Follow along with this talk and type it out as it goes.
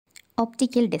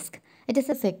Optical disk. It is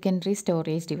a secondary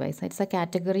storage device. It's a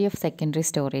category of secondary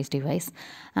storage device.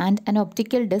 And an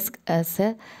optical disk is a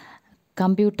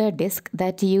computer disk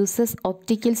that uses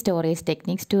optical storage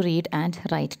techniques to read and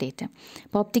write data.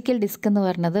 അപ്പോൾ optical disk എന്ന്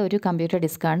പറയുന്നത് ഒരു computer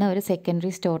ഡിസ്ക്കാണ്, ഒരു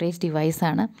secondary storage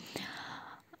ഡിവൈസാണ്.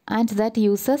 And that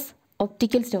uses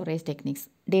optical storage techniques.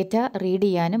 Data read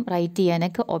ചെയ്യാനും right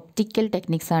ചെയ്യാനൊക്കെ optical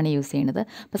ടെക്നിക്സാണ് use ചെയ്യുന്നത്.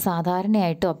 അപ്പോൾ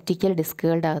സാധാരണയായിട്ട് ഒപ്റ്റിക്കൽ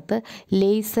ഡിസ്കുകളുടെ അകത്ത്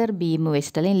ലേസർ ബീം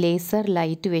വെച്ചിട്ട് അല്ലെങ്കിൽ ലേസർ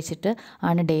ലൈറ്റ് വെച്ചിട്ട്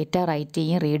ആണ് ഡേറ്റ റൈറ്റ്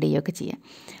ചെയ്യുകയും റീഡ് ചെയ്യുകയൊക്കെ ചെയ്യുക.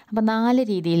 അപ്പോൾ 4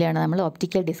 രീതിയിലാണ് നമ്മൾ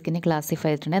ഒപ്റ്റിക്കൽ ഡിസ്കിനെ ക്ലാസിഫൈ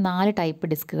ചെയ്തിട്ടുണ്ടെങ്കിൽ 4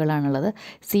 type ഡിസ്കുകളാണുള്ളത്.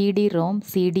 CD-ROM,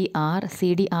 CDR,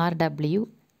 CDRW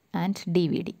and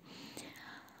DVD.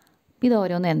 ഇത്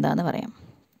ഓരോന്നും എന്താണെന്ന് പറയാം.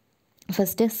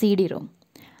 First CD-ROM.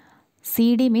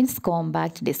 CD means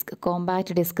compact disk.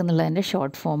 Compact disk എന്നുള്ളതിൻ്റെ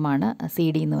ഷോർട്ട് ഫോമാണ്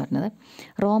CD എന്ന് പറയുന്നത്.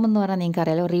 റോം എന്ന് പറഞ്ഞാൽ നിങ്ങൾക്ക്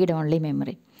അറിയാലോ, റീഡ് ഓൺലി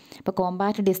മെമ്മറി. അപ്പോൾ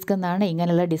കോമ്പാക്റ്റ് ഡിസ്ക് എന്നാണ്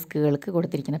ഇങ്ങനെയുള്ള ഡിസ്കുകൾക്ക്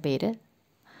കൊടുത്തിരിക്കുന്ന പേര്.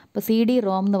 അപ്പോൾ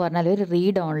CD-ROM എന്ന് പറഞ്ഞാൽ ഒരു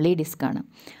റീഡ് ഓൺലി ഡിസ്ക്കാണ്.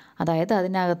 അതായത്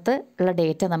അതിനകത്ത് ഉള്ള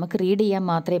ഡേറ്റ നമുക്ക് റീഡ് ചെയ്യാൻ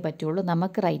മാത്രമേ പറ്റുള്ളൂ,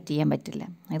 നമുക്ക് റൈറ്റ് ചെയ്യാൻ പറ്റില്ല.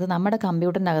 അത് നമ്മുടെ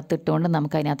കമ്പ്യൂട്ടറിനകത്ത് ഇട്ടുകൊണ്ട്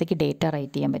നമുക്ക് അതിനകത്തേക്ക് ഡേറ്റ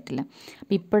റൈറ്റ് ചെയ്യാൻ പറ്റില്ല.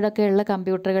 അപ്പോൾ ഇപ്പോഴൊക്കെ ഉള്ള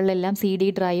കമ്പ്യൂട്ടറുകളിലെല്ലാം CD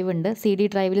ഡ്രൈവ് ഉണ്ട്. CD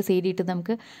ഡ്രൈവിൽ CD ഇട്ട്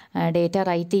നമുക്ക് ഡേറ്റ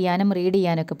റൈറ്റ് ചെയ്യാനും റീഡ്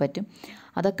ചെയ്യാനൊക്കെ പറ്റും.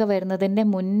 അതൊക്കെ വരുന്നതിൻ്റെ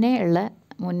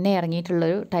മുന്നേ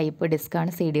ഇറങ്ങിയിട്ടുള്ളൊരു ടൈപ്പ്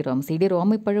ഡിസ്ക്കാണ് CD-ROM.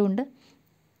 CD-ROM ഇപ്പോഴും ഉണ്ട്,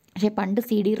 പക്ഷേ പണ്ട്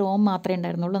CD-ROM മാത്രമേ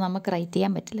ഉണ്ടായിരുന്നുള്ളൂ, നമുക്ക് റൈറ്റ്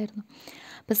ചെയ്യാൻ പറ്റില്ലായിരുന്നു.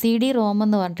 അപ്പോൾ CD-ROM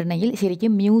എന്ന് പറഞ്ഞിട്ടുണ്ടെങ്കിൽ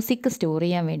ശരിക്കും മ്യൂസിക് സ്റ്റോർ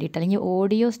ചെയ്യാൻ വേണ്ടിയിട്ട് അല്ലെങ്കിൽ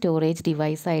ഓഡിയോ സ്റ്റോറേജ്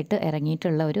ഡിവൈസായിട്ട്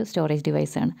ഇറങ്ങിയിട്ടുള്ള ഒരു സ്റ്റോറേജ്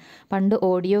ഡിവൈസാണ്. പണ്ട്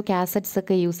ഓഡിയോ കാസറ്റ്സ്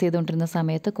ഒക്കെ യൂസ് ചെയ്തുകൊണ്ടിരുന്ന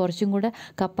സമയത്ത് കുറച്ചും കൂടെ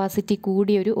കപ്പാസിറ്റി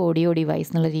കൂടിയൊരു ഓഡിയോ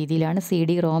ഡിവൈസ് എന്നുള്ള രീതിയിലാണ്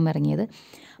CD-ROM ഇറങ്ങിയത്.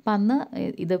 അപ്പോൾ അന്ന്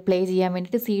ഇത് പ്ലേ ചെയ്യാൻ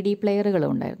വേണ്ടിയിട്ട് CD പ്ലെയറുകളും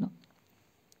ഉണ്ടായിരുന്നു.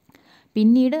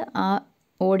 പിന്നീട് ആ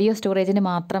ഓഡിയോ സ്റ്റോറേജിന്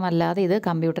മാത്രമല്ലാതെ ഇത്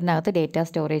കമ്പ്യൂട്ടറിനകത്ത് ഡേറ്റ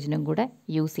സ്റ്റോറേജിനും കൂടെ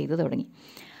യൂസ് ചെയ്ത് തുടങ്ങി.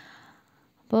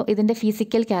 അപ്പോൾ ഇതിൻ്റെ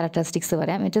ഫിസിക്കൽ ക്യാരക്ടറിസ്റ്റിക്സ്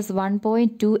പറയാം. It is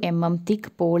 1.2 mm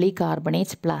thick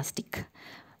polycarbonate plastic.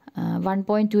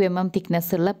 1.2 mm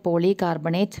തിക്നെസ്സുള്ള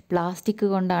polycarbonate plastic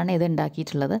കൊണ്ടാണ് ഇത്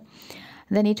ഉണ്ടാക്കിയിട്ടുള്ളത്.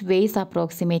 Then it wise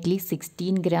approximately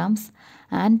 16 grams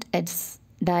and it's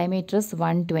ഡയമീറ്റർസ്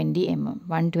 120 mm.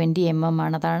 120 mm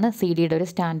ആണ്. അതാണ് CD-യുടെ ഒരു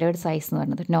സ്റ്റാൻഡേർഡ് സൈസ് എന്ന്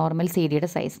പറയുന്നത്, normal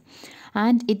CD-യുടെ size.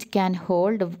 And it can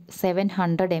hold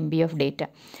 700 MB of data.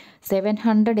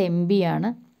 700 MB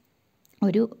ആണ്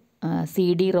ഒരു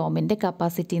CD-ROMൻ്റെ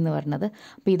കപ്പാസിറ്റി എന്ന് പറയുന്നത്.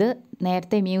 അപ്പോൾ ഇത്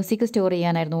നേരത്തെ മ്യൂസിക് സ്റ്റോർ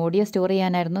ചെയ്യാനായിരുന്നു, ഓഡിയോ സ്റ്റോർ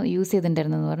ചെയ്യാനായിരുന്നു യൂസ്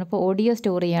ചെയ്തിട്ടുണ്ടായിരുന്നെന്ന് പറഞ്ഞു. അപ്പോൾ ഓഡിയോ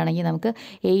സ്റ്റോർ ചെയ്യുകയാണെങ്കിൽ നമുക്ക്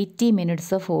 80 minutes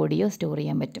ഓഫ് ഓഡിയോ സ്റ്റോർ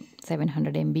ചെയ്യാൻ പറ്റും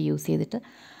 700 MB യൂസ് ചെയ്തിട്ട്.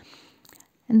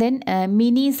 ദെൻ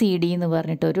മിനി CD എന്ന്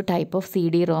പറഞ്ഞിട്ട് ഒരു ടൈപ്പ് ഓഫ്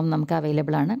CD-ROM നമുക്ക്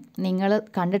അവൈലബിൾ ആണ്. നിങ്ങൾ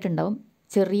കണ്ടിട്ടുണ്ടാവും,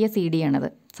 ചെറിയ CD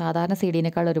ആണത്. സാധാരണ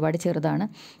CD-നേക്കാൾ ഒരുപാട് ചെറുതാണ്.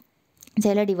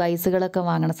 ചില ഡിവൈസുകളൊക്കെ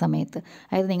വാങ്ങുന്ന സമയത്ത്,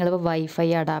 അതായത് നിങ്ങളിപ്പോൾ വൈഫൈ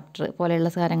അഡാപ്റ്റർ പോലെയുള്ള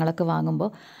സാധനങ്ങളൊക്കെ വാങ്ങുമ്പോൾ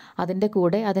അതിൻ്റെ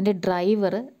കൂടെ അതിൻ്റെ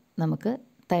ഡ്രൈവർ നമുക്ക്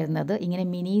തരുന്നത് ഇങ്ങനെ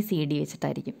മിനി CD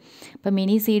വെച്ചിട്ടായിരിക്കും. അപ്പോൾ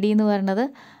മിനി CD എന്ന് പറയുന്നത്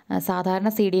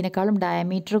സാധാരണ CD-നേക്കാളും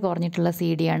ഡയമീറ്റർ കുറഞ്ഞിട്ടുള്ള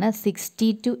CD ആണ്. 60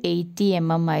 to 80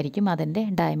 mm ആയിരിക്കും അതിൻ്റെ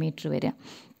ഡയമീറ്റർ വരിക.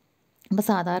 അപ്പോൾ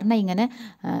സാധാരണ ഇങ്ങനെ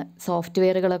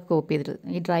സോഫ്റ്റ്വെയറുകളൊക്കെ കോപ്പി ചെയ്തിട്ട്,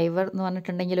 ഈ ഡ്രൈവർ എന്ന്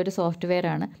പറഞ്ഞിട്ടുണ്ടെങ്കിൽ ഒരു സോഫ്റ്റ്വെയർ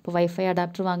ആണ്. ഇപ്പോൾ വൈഫൈ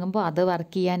അഡാപ്റ്റർ വാങ്ങുമ്പോൾ അത്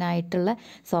വർക്ക് ചെയ്യാനായിട്ടുള്ള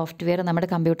സോഫ്റ്റ്വെയർ നമ്മുടെ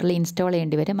കമ്പ്യൂട്ടറിൽ ഇൻസ്റ്റാൾ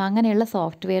ചെയ്യേണ്ടി വരും. അങ്ങനെയുള്ള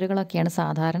സോഫ്റ്റ്വെയറുകളൊക്കെയാണ്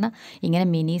സാധാരണ ഇങ്ങനെ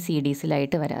മിനി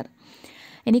CDസിലായിട്ട് വരാറ്.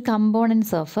 ഇനി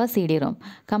കമ്പോണൻസ് ഓഫ് CD-ROM.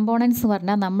 കമ്പോണൻസ് എന്ന്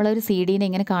പറഞ്ഞാൽ നമ്മളൊരു CD-നെ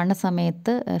ഇങ്ങനെ കാണുന്ന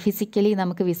സമയത്ത് ഫിസിക്കലി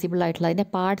നമുക്ക് വിസിബിൾ ആയിട്ടുള്ള അതിൻ്റെ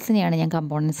പാർട്സിനെയാണ് ഞാൻ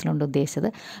കമ്പോണൻസിലുണ്ട്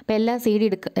ഉദ്ദേശിച്ചത്. അപ്പോൾ എല്ലാ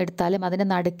CD എടുത്താലും അതിൻ്റെ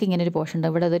നടുക്ക് ഇങ്ങനെ ഒരു പോർഷൻ ഉണ്ട്.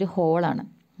 ഇവിടെ അതൊരു ഹോളാണ്.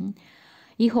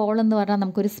 ഈ ഹോൾ എന്ന് പറഞ്ഞാൽ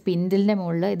നമുക്കൊരു സ്പിൻഡിലിൻ്റെ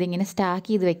മുകളിൽ ഇതിങ്ങനെ സ്റ്റാക്ക്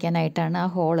ചെയ്ത് വെക്കാനായിട്ടാണ് ആ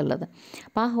ഹോളുള്ളത്.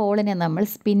 അപ്പോൾ ആ ഹോളിനെ നമ്മൾ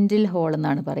സ്പിൻഡിൽ ഹോൾ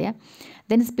എന്നാണ് പറയുക.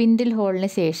 ദെൻ സ്പിൻഡിൽ ഹോളിന്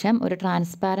ശേഷം ഒരു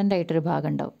ട്രാൻസ്പാരൻ്റ് ആയിട്ടൊരു ഭാഗം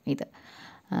ഉണ്ടാവും.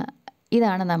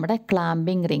 ഇതാണ് നമ്മുടെ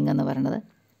ക്ലാമ്പിംഗ് റിങ് എന്ന് പറയുന്നത്.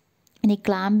 ഇനി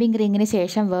ക്ലാമ്പിംഗ് റിങ്ങിന്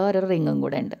ശേഷം വേറൊരു റിങ്ങും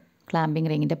കൂടെ ഉണ്ട്.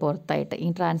 ക്ലാമ്പിംഗ് റിങ്ങിൻ്റെ പുറത്തായിട്ട്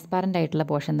ഈ ട്രാൻസ്പാരൻ്റ് ആയിട്ടുള്ള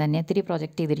പോർഷൻ തന്നെ ഇത്തിരി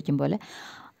പ്രൊജക്റ്റ് ചെയ്തിരിക്കും പോലെ,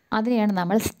 അതിനെയാണ്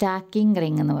നമ്മൾ സ്റ്റാക്കിംഗ്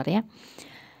റിങ് എന്ന് പറയാം.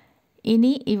 ഇനി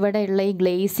ഇവിടെയുള്ള ഈ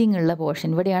ഗ്ലേസിംഗ് ഉള്ള പോർഷൻ,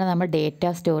 ഇവിടെയാണ് നമ്മൾ ഡേറ്റ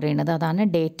സ്റ്റോർ ചെയ്യുന്നത്. അതാണ്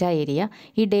ഡേറ്റ ഏരിയ.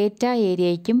 ഈ ഡേറ്റ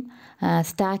ഏരിയയ്ക്കും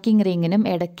സ്റ്റാക്കിംഗ് റിങ്ങിനും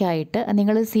ഇടയ്ക്കായിട്ട്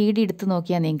നിങ്ങൾ CD എടുത്ത്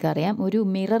നോക്കിയാൽ നിങ്ങൾക്ക് അറിയാം, ഒരു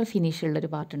മിറർ ഫിനിഷ്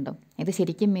ഉള്ളൊരു പാർട്ട് ഉണ്ടാവും. ഇത്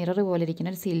ശരിക്കും മിറർ പോലെ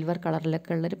ഇരിക്കുന്ന ഒരു സിൽവർ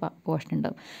കളറിലൊക്കെ ഉള്ളൊരു പോർഷൻ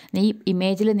ഉണ്ടാവും. ഈ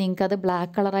ഇമേജിൽ നിങ്ങൾക്ക് അത്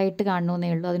ബ്ലാക്ക് കളറായിട്ട്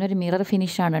കാണണമെന്നേ ഉള്ളൂ, അതിനൊരു മിറർ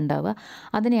ഫിനിഷാണ് ഉണ്ടാവുക.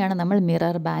 അതിനെയാണ് നമ്മൾ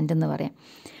മിറർ ബാൻഡ് എന്ന് പറയാം.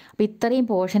 അപ്പോൾ ഇത്രയും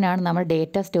പോർഷനാണ് നമ്മൾ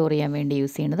ഡേറ്റ സ്റ്റോർ ചെയ്യാൻ വേണ്ടി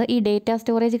യൂസ് ചെയ്യുന്നത്. ഈ ഡേറ്റ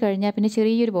സ്റ്റോറേജ് കഴിഞ്ഞാൽ പിന്നെ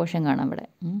ചെറിയൊരു പോർഷൻ കാണാം ഇവിടെ,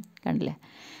 കണ്ടില്ലേ?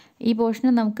 ഈ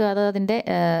പോർഷന് നമുക്ക് അതിൻ്റെ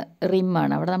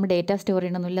റിമ്മാണ്. അവിടെ നമ്മൾ ഡേറ്റ സ്റ്റോർ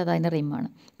ചെയ്യണമെന്നില്ല, അത് അതിൻ്റെ റിമ്മാണ്.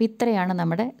 അപ്പോൾ ഇത്രയാണ്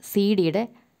നമ്മുടെ CD-യുടെ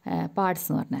പാർട്സ്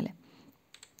എന്ന് പറഞ്ഞാൽ.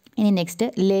 ഇനി next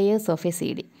layers of A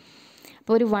CD.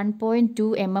 അപ്പോൾ ഒരു 1.2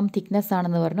 mm തിക്നെസ്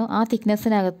ആണെന്ന് പറഞ്ഞു. ആ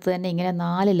തിക്നെസ്സിനകത്ത് തന്നെ ഇങ്ങനെ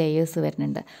 4 ലെയേഴ്സ്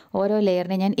വരുന്നുണ്ട്. ഓരോ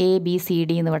ലെയറിനെ ഞാൻ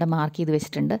ABCD എന്ന് ഇവിടെ മാർക്ക് ചെയ്ത്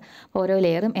വെച്ചിട്ടുണ്ട്. ഓരോ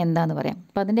ലെയറും എന്താണെന്ന് പറയാം.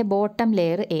 അപ്പോൾ അതിൻ്റെ bottom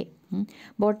layer A,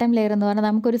 bottom layer എന്ന് പറഞ്ഞാൽ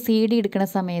നമുക്കൊരു സി ഡി എടുക്കുന്ന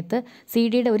സമയത്ത് സി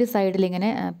ഡിയുടെ ഒരു സൈഡിൽ ഇങ്ങനെ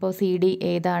ഇപ്പോൾ സി ഡി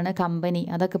ഏതാണ് കമ്പനി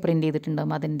അതൊക്കെ പ്രിൻ്റ്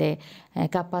ചെയ്തിട്ടുണ്ടാകും, അതിൻ്റെ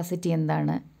കപ്പാസിറ്റി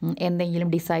എന്താണ്, എന്തെങ്കിലും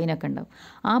ഡിസൈനൊക്കെ ഉണ്ടാവും.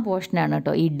 ആ പോർഷനാണ്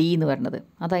കേട്ടോ ഈ ഡി എന്ന് പറയുന്നത്.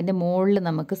 അത് അതിൻ്റെ മുകളിൽ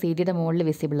നമുക്ക് സി ഡിയുടെ മുകളിൽ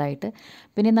വിസിബിളായിട്ട്.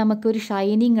 പിന്നെ നമുക്കൊരു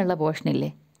ഷൈനിങ് ഉള്ള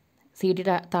പോർഷനില്ലേ സി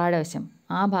ഡിയുടെ താഴെ വശം,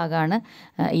 ആ ഭാഗമാണ്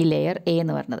ഈ ലെയർ എ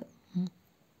എന്ന് പറയുന്നത്.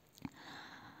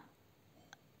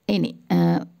 ഇനി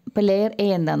ഇപ്പോൾ ലെയർ എ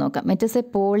എന്താണെന്ന് നോക്കാം. It is A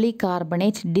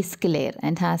polycarbonate disk layer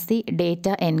and has the data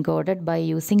encoded by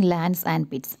using lands and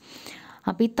Pitt's.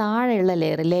 അപ്പോൾ ഈ താഴെയുള്ള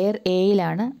ലെയർ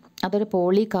എയിലാണ്, അതൊരു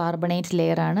പോളികാർബണേറ്റ്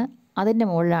ലെയറാണ്. അതിൻ്റെ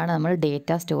മുകളിലാണ് നമ്മൾ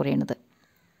ഡേറ്റ സ്റ്റോർ ചെയ്യുന്നത്.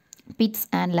 പിറ്റ്സ്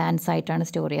ആൻഡ് ലാൻഡ്സ് ആയിട്ടാണ്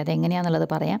സ്റ്റോർ ചെയ്യുക. അതെങ്ങനെയാണെന്നുള്ളത്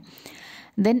പറയാം.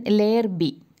 ദെൻ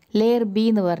ലെയർ ബി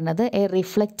എന്ന് പറയുന്നത് A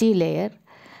reflective layer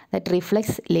that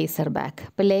reflects laser back.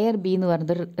 ഇപ്പോൾ ലെയർ ബി എന്ന്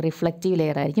പറയുന്നത് ഒരു റിഫ്ലക്റ്റീവ്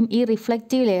ലെയർ ആയിരിക്കും. ഈ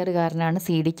റിഫ്ലക്റ്റീവ് ലെയർ കാരണമാണ്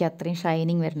സി ഡിക്ക് അത്രയും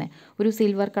ഷൈനിങ് വരുന്നത്. ഒരു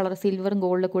സിൽവർ കളർ, സിൽവറും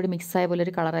ഗോൾഡും കൂടി മിക്സ് ആയ പോലെ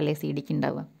ഒരു കളറല്ലേ സി ഡിക്ക്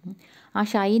ഉണ്ടാവുക. ആ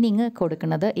ഷൈനിങ്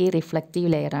കൊടുക്കുന്നത് ഈ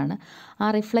റിഫ്ലക്റ്റീവ് ലെയറാണ്. ആ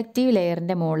റിഫ്ലക്റ്റീവ്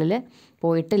ലെയറിൻ്റെ മുകളിൽ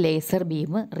പോയിട്ട് ലേസർ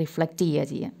ബീം റിഫ്ലക്റ്റ്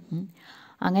ചെയ്യുക.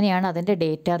 അങ്ങനെയാണ് അതിൻ്റെ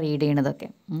ഡേറ്റ റീഡ് ചെയ്യണതൊക്കെ.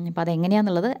 അപ്പോൾ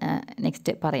അതെങ്ങനെയാണെന്നുള്ളത്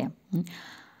നെക്സ്റ്റ് പറയാം.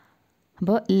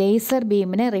 അപ്പോൾ ലേസർ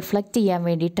ബീമിനെ റിഫ്ലക്റ്റ് ചെയ്യാൻ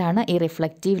വേണ്ടിയിട്ടാണ് ഈ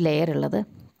റിഫ്ലക്റ്റീവ് ലെയർ ഉള്ളത്.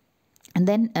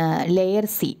 ദെൻ ലെയർ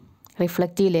സി,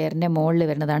 റിഫ്ലക്റ്റീവ് ലെയറിൻ്റെ മുകളിൽ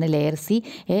വരുന്നതാണ് layer C,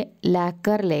 A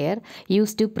lacquer layer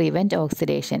use to prevent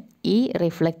oxidation. ഈ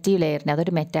റിഫ്ലക്റ്റീവ് ലെയറിൻ്റെ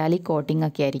അതൊരു മെറ്റാലിക് കോട്ടിംഗ്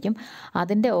ഒക്കെ ആയിരിക്കും,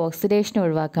 അതിൻ്റെ ഓക്സിഡേഷൻ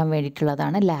ഒഴിവാക്കാൻ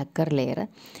വേണ്ടിയിട്ടുള്ളതാണ് lacquer layer.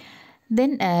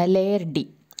 Then layer D,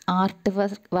 art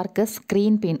work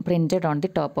screen printed on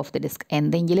the top of the disk.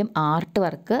 എന്തെങ്കിലും ആർട്ട്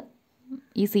വർക്ക്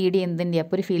ഈ സി ഡി എന്തിൻ്റെ,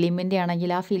 അപ്പോൾ ഒരു ഫിലിമിൻ്റെ ആണെങ്കിൽ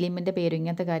ആ ഫിലിമിൻ്റെ പേരും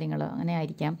ഇങ്ങനത്തെ കാര്യങ്ങൾ അങ്ങനെ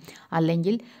ആയിരിക്കാം.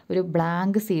 അല്ലെങ്കിൽ ഒരു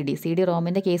ബ്ലാങ്ക് സി ഡി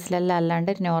റോമിൻ്റെ കേസിലല്ല,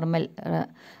 അല്ലാണ്ട് നോർമൽ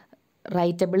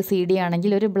റൈറ്റബിൾ സി ഡി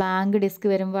ആണെങ്കിൽ ഒരു ബ്ലാങ്ക് ഡിസ്ക്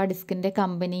വരുമ്പോൾ ആ ഡിസ്കിൻ്റെ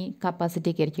കമ്പനി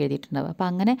കപ്പാസിറ്റി ഒക്കെ ആയിരിക്കും എഴുതിയിട്ടുണ്ടാവുക. അപ്പോൾ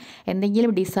അങ്ങനെ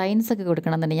എന്തെങ്കിലും ഡിസൈൻസ് ഒക്കെ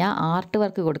കൊടുക്കണമെന്നുണ്ടെങ്കിൽ ആ ആർട്ട്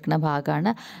വർക്ക് കൊടുക്കുന്ന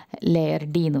ഭാഗമാണ് ലെയർ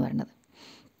ഡി എന്ന് പറയുന്നത്.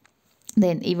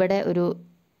 ദെൻ ഇവിടെ ഒരു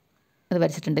ഇത്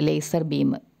വരച്ചിട്ടുണ്ട്, ലേസർ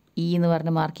ബീം ഇ എന്ന്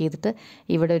പറഞ്ഞ് മാർക്ക് ചെയ്തിട്ട്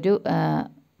ഇവിടെ ഒരു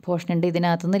പോർഷൻ ഉണ്ട്.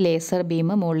 ഇതിനകത്തുനിന്ന് ലേസർ ബീം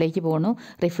മുകളിലേക്ക് പോകുന്നു,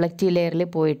 റിഫ്ലക്റ്റീവ് ലെയറിൽ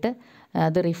പോയിട്ട്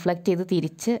അത് റിഫ്ലക്റ്റ് ചെയ്ത്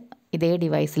തിരിച്ച് ഇതേ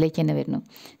ഡിവൈസിലേക്ക് തന്നെ വരുന്നു.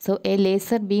 So A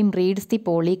laser beam reads the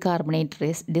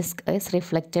polycarbonate disk is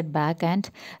reflected back and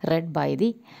read by the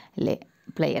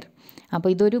player. അപ്പോൾ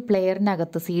ഇതൊരു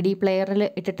പ്ലെയറിനകത്ത് സി ഡി പ്ലെയറിൽ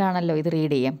ഇട്ടിട്ടാണല്ലോ ഇത്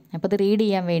റീഡ് ചെയ്യാം. അപ്പോൾ ഇത് റീഡ്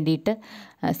ചെയ്യാൻ വേണ്ടിയിട്ട്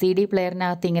സി ഡി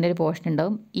പ്ലെയറിനകത്ത് ഇങ്ങനെ ഒരു പോർഷൻ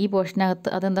ഉണ്ടാവും. ഈ പോർഷനകത്ത്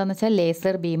അതെന്താണെന്ന് വെച്ചാൽ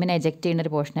ലേസർ ബീമിനെ എജക്റ്റ് ചെയ്യുന്ന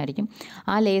ഒരു പോർഷനായിരിക്കും.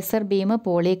 ആ ലേസർ ബീം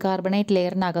പോളികാർബണേറ്റ്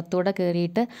ലെയറിനകത്തൂടെ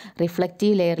കയറിയിട്ട്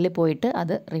റിഫ്ലക്റ്റീവ് ലെയറിൽ പോയിട്ട്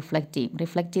അത് റിഫ്ലക്റ്റ് ചെയ്യും.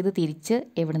 റിഫ്ലക്റ്റ് ചെയ്ത് തിരിച്ച്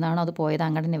എവിടെ നിന്നാണോ അത് പോയത്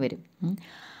അങ്ങനെ തന്നെ വരും.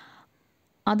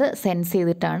 അത് സെൻസ്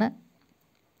ചെയ്തിട്ടാണ്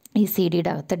ഈ സി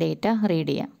ഡിയുടെ അകത്ത് ഡേറ്റ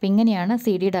റീഡ് ചെയ്യുക. അപ്പം ഇങ്ങനെയാണ്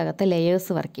സി ഡിയുടെ അകത്ത്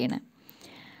ലെയേഴ്സ് വർക്ക് ചെയ്യുന്നത്.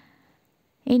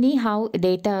 ഇനി how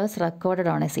data is recorded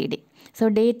on a CD. So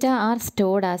data are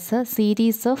stored as a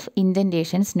series of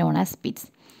indentations known as bits.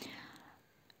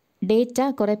 Data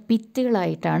കുറേ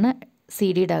പിറ്റുകളായിട്ടാണ് സി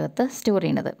ഡിയുടെ അകത്ത് സ്റ്റോർ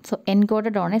ചെയ്യുന്നത്. So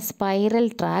encoded on A spiral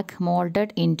track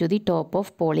moulded in to the top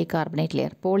of polycarbonate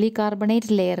layer.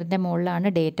 Polycarbonate ലെയറിൻ്റെ മുകളിലാണ്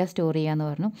data store ചെയ്യാന്ന്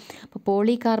പറഞ്ഞു. അപ്പോൾ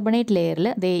polycarbonate ലെയറിൽ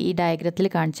ഈ ഡയഗ്രത്തിൽ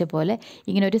കാണിച്ച പോലെ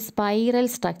ഇങ്ങനെ ഒരു സ്പൈറൽ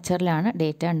സ്ട്രക്ചറിലാണ്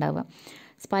ഡേറ്റ ഉണ്ടാവുക.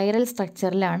 സ്പൈറൽ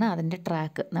സ്ട്രക്ചറിലാണ് അതിൻ്റെ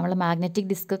ട്രാക്ക്. നമ്മൾ മാഗ്നറ്റിക്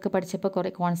ഡിസ്ക് ഒക്കെ പഠിച്ചപ്പോൾ കുറേ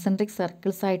കോൺസെൻട്രിക്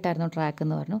സർക്കിൾസ് ആയിട്ടായിരുന്നു ട്രാക്ക്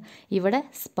എന്ന് പറഞ്ഞു. ഇവിടെ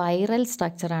സ്പൈറൽ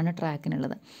സ്ട്രക്ചറാണ്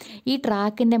ട്രാക്കിനുള്ളത്. ഈ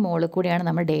ട്രാക്കിൻ്റെ മുകളിൽ കൂടിയാണ്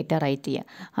നമ്മൾ ഡേറ്റ റൈറ്റ്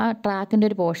ചെയ്യുക. ആ ട്രാക്കിൻ്റെ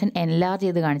ഒരു പോർഷൻ എൻലാർജ്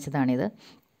ചെയ്ത് കാണിച്ചതാണിത്.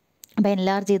 അപ്പോൾ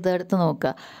എൻലാർജ് ചെയ്തെടുത്ത്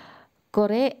നോക്കുക,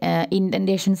 കുറേ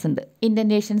ഇൻഡൻറ്റേഷൻസ് ഉണ്ട്.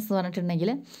 ഇൻഡൻറ്റേഷൻസ് എന്ന്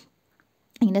പറഞ്ഞിട്ടുണ്ടെങ്കിൽ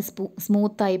ഇങ്ങനെ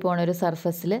സ്മൂത്തായി പോണ ഒരു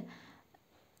സർഫസിൽ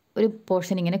ഒരു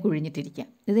പോർഷൻ ഇങ്ങനെ കുഴിഞ്ഞിട്ടിരിക്കുക.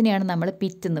 ഇതിനെയാണ് നമ്മൾ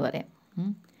പിറ്റ് എന്ന് പറയാം.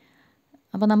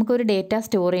 അപ്പോൾ നമുക്കൊരു ഡേറ്റ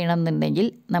സ്റ്റോർ ചെയ്യണമെന്നുണ്ടെങ്കിൽ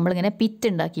നമ്മളിങ്ങനെ പിറ്റ്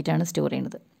ഉണ്ടാക്കിയിട്ടാണ് സ്റ്റോർ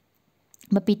ചെയ്യുന്നത്.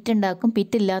 അപ്പോൾ പിറ്റ് ഉണ്ടാക്കും.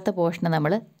 പിറ്റില്ലാത്ത പോർഷനെ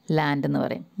നമ്മൾ ലാൻഡ് എന്ന്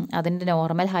പറയും. അതിൻ്റെ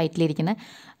നോർമൽ ഹൈറ്റിലിരിക്കുന്ന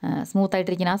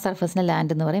സ്മൂത്തായിട്ടിരിക്കുന്ന ആ സർഫസിനെ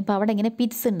ലാൻഡ് എന്ന് പറയും. അപ്പോൾ അവിടെ ഇങ്ങനെ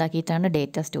പിറ്റ്സ് ഉണ്ടാക്കിയിട്ടാണ്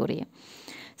ഡേറ്റ സ്റ്റോർ ചെയ്യുക.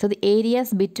 So the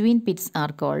areas between Pitt's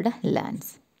are called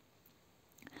lands.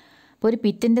 അപ്പോൾ ഒരു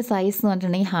പിറ്റിൻ്റെ സൈസ് എന്ന്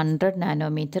പറഞ്ഞിട്ടുണ്ടെങ്കിൽ 100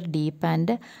 nanometre deep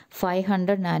and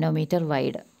 500 nanometre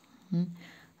wide.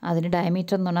 അതിന്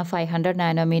ഡയമീറ്റർ എന്ന് പറഞ്ഞാൽ 500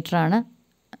 നാനോമീറ്ററാണ്.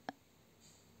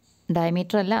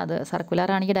 ഡയമീറ്റർ അല്ല, അത് സർക്കുലർ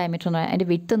ആണെങ്കിൽ ഡയമീറ്റർ എന്ന് പറയാം. അതിൻ്റെ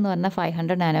വിത്ത് എന്ന് പറഞ്ഞാൽ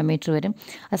 500 നാനോമീറ്റർ വരും.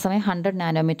 അതേസമയം 100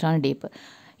 നാനോമീറ്ററാണ് ഡീപ്പ്.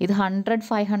 ഇത് 100,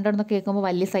 500 എന്നൊക്കെ കേൾക്കുമ്പോൾ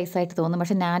വലിയ സൈസായിട്ട് തോന്നും.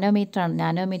 പക്ഷേ നാനോമീറ്ററാണ്.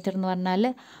 നാനോമീറ്റർ എന്ന് പറഞ്ഞാൽ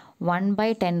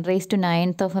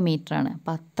 1/10⁹ മീറ്ററാണ്.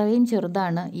 അപ്പോൾ അത്രയും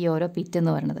ചെറുതാണ് ഈ ഓരോ പിറ്റ്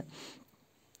എന്ന് പറയുന്നത്.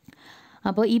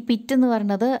 അപ്പോൾ ഈ പിറ്റ് എന്ന്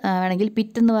പറയുന്നത് വേണമെങ്കിൽ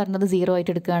പിറ്റ് എന്ന് പറയുന്നത് 0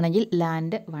 ആയിട്ട് എടുക്കുകയാണെങ്കിൽ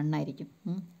ലാൻഡ് 1 ആയിരിക്കും.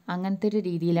 അങ്ങനത്തെ ഒരു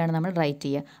രീതിയിലാണ് നമ്മൾ റൈറ്റ്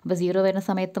ചെയ്യുക. അപ്പോൾ 0 വരുന്ന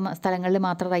സമയത്ത് സ്ഥലങ്ങളിൽ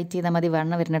മാത്രം റൈറ്റ് ചെയ്താൽ മതി,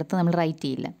 1 വരുന്നിടത്ത് നമ്മൾ റൈറ്റ്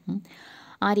ചെയ്യില്ല.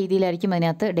 ആ രീതിയിലായിരിക്കും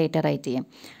അതിനകത്ത് ഡേറ്റ റൈറ്റ് ചെയ്യാം.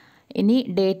 ഇനി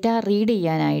ഡേറ്റ റീഡ്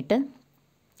ചെയ്യാനായിട്ട്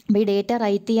അപ്പോൾ ഈ ഡേറ്റ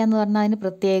റൈറ്റ് ചെയ്യാന്ന് പറഞ്ഞാൽ അതിന്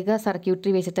പ്രത്യേക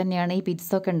സർക്യൂട്ടറി വെച്ചിട്ട് തന്നെയാണ് ഈ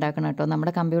പിറ്റ്സൊക്കെ ഉണ്ടാക്കണം കേട്ടോ.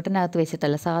 നമ്മുടെ കമ്പ്യൂട്ടറിനകത്ത്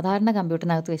വെച്ചിട്ടല്ല, സാധാരണ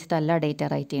കമ്പ്യൂട്ടറിനകത്ത് വെച്ചിട്ടല്ല ഡേറ്റ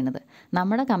റൈറ്റ് ചെയ്യുന്നത്.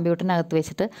 നമ്മുടെ കമ്പ്യൂട്ടറിനകത്ത്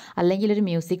വെച്ചിട്ട് അല്ലെങ്കിൽ ഒരു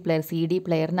മ്യൂസിക് പ്ലെയർ CD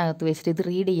പ്ലെയറിനകത്ത് വെച്ചിട്ട് ഇത്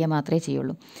റീഡ് ചെയ്യുക മാത്രമേ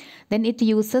ചെയ്യുള്ളൂ. Then it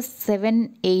uses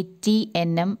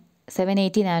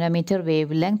 780 nanometre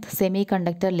wave length semi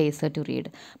conductor laser to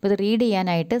read. അപ്പോൾ ഇത് റീഡ്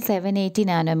ചെയ്യാനായിട്ട് 780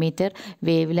 നാനോമീറ്റർ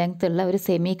വേവ് ലെങ്ത് ഉള്ള ഒരു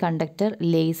സെമി കണ്ടക്ടർ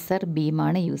ലേസർ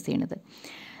ബീമാണ് യൂസ് ചെയ്യുന്നത്.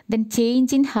 Then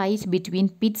change in height between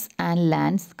pits and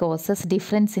lands causes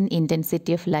difference in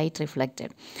intensity of light reflected.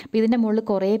 അപ്പോൾ ഇതിൻ്റെ മുകളിൽ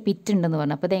കുറേ പിറ്റ് ഉണ്ടെന്ന്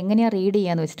പറഞ്ഞു. അപ്പോൾ ഇത് എങ്ങനെയാണ് റീഡ്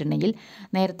ചെയ്യാന്ന് വെച്ചിട്ടുണ്ടെങ്കിൽ,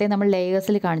 നേരത്തെ നമ്മൾ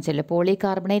ലെയേഴ്സിൽ കാണിച്ചല്ലോ,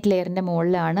 പോളികാർബണേറ്റ് ലെയറിൻ്റെ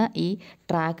മുകളിലാണ് ഈ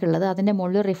ട്രാക്ക് ഉള്ളത്, അതിൻ്റെ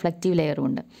മുകളിൽ റിഫ്ലക്റ്റീവ് ലെയറും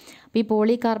ഉണ്ട്. അപ്പോൾ ഈ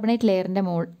പോളികാർബണേറ്റ് ലെയറിൻ്റെ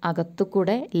അകത്തു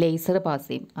കൂടെ ലേസർ പാസ്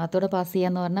ചെയ്യും. അകത്തൂടെ പാസ്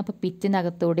ചെയ്യാന്ന് പറഞ്ഞാൽ അപ്പോൾ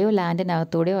പിറ്റിനകത്തൂടെയോ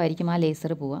ലാൻഡിനകത്തൂടെയോ ആയിരിക്കും ആ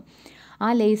ലേസർ പോവുക. ആ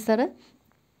ലേസർ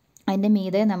അതിൻ്റെ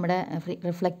മീതെ നമ്മുടെ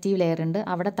റിഫ്ലക്റ്റീവ് ലെയർ ഉണ്ട്,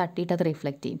 അവിടെ തട്ടിയിട്ട് അത്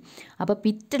റിഫ്ലക്റ്റ് ചെയ്യും. അപ്പോൾ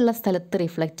പിറ്റുള്ള സ്ഥലത്ത്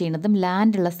റിഫ്ലക്റ്റ് ചെയ്യുന്നതും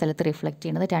ലാൻഡുള്ള സ്ഥലത്ത് റിഫ്ലക്റ്റ്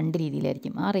ചെയ്യുന്നത് രണ്ട്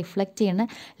രീതിയിലായിരിക്കും. ആ റിഫ്ലക്റ്റ് ചെയ്യുന്ന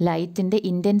ലൈറ്റിൻ്റെ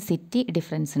ഇൻറ്റൻസിറ്റി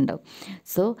ഡിഫറൻസ് ഉണ്ടാവും.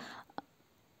 So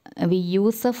we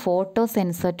use A photo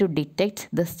sensor to detect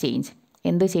this change.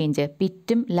 എന്ത് ചേഞ്ച്?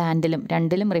 പിറ്റും ലാൻഡിലും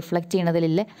രണ്ടിലും റിഫ്ലക്റ്റ്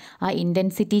ചെയ്യണതിലെ ആ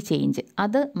ഇൻറ്റൻസിറ്റി ചേഞ്ച്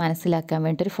അത് മനസ്സിലാക്കാൻ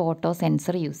വേണ്ടി ഒരു ഫോട്ടോ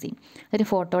സെൻസർ യൂസ് ചെയ്യും. ഒരു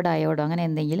ഫോട്ടോ ഡയോഡോ അങ്ങനെ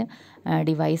എന്തെങ്കിലും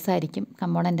ഡിവൈസ് ആയിരിക്കും,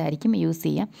 കമ്പോണൻ്റ് ആയിരിക്കും യൂസ്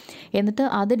ചെയ്യുക. എന്നിട്ട്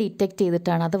അത് ഡിറ്റക്റ്റ്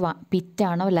ചെയ്തിട്ടാണ് അത്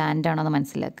പിറ്റാണോ ലാൻഡാണോ എന്ന്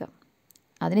മനസ്സിലാക്കുക.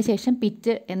 അതിനുശേഷം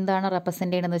പിറ്റ് എന്താണ്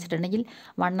റെപ്രസെൻറ്റ് ചെയ്യണമെന്ന് വെച്ചിട്ടുണ്ടെങ്കിൽ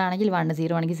 1 ആണെങ്കിൽ 1,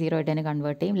 0 ആണെങ്കിൽ 0 ആയിട്ട് തന്നെ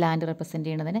കൺവേർട്ട് ചെയ്യും. ലാൻഡ് റെപ്രസെൻറ്റ്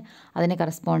ചെയ്യുന്നതിന് അതിന്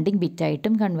കറസ്പോണ്ടിങ്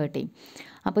ബിറ്റായിട്ടും കൺവേർട്ട് ചെയ്യും.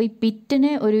 അപ്പോൾ ഈ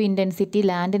പിറ്റിന് ഒരു ഇൻറ്റൻസിറ്റി,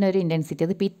 ലാൻഡിന് ഒരു ഇൻറ്റൻസിറ്റി,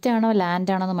 അത് പിറ്റാണോ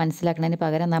ലാൻഡാണോ എന്ന് മനസ്സിലാക്കുന്നതിന്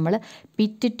പകരം നമ്മൾ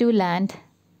pit to land,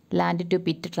 land to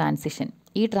pit transition,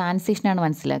 ഈ ട്രാൻസിഷനാണ്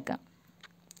മനസ്സിലാക്കുക.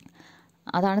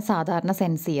 അതാണ് സാധാരണ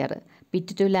സെൻസ് ചെയ്യാറ്.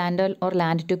 Pit to land or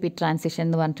land to pit transition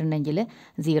എന്ന് പറഞ്ഞിട്ടുണ്ടെങ്കിൽ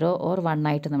 0 or 1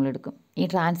 ആയിട്ട് നമ്മൾ എടുക്കും. ഈ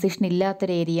ട്രാൻസിഷൻ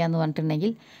ഇല്ലാത്തൊരു ഏരിയ എന്ന്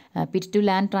പറഞ്ഞിട്ടുണ്ടെങ്കിൽ പിറ്റ് ടു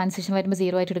ലാൻഡ് ട്രാൻസിഷൻ വരുമ്പോൾ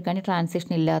 0 ആയിട്ട് എടുക്കുകയാണെങ്കിൽ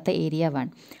ട്രാൻസിഷൻ ഇല്ലാത്ത ഏരിയ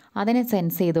 1, അതിനെ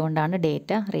സെൻസ് ചെയ്തുകൊണ്ടാണ്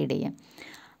ഡേറ്റ റീഡ് ചെയ്യുക.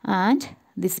 And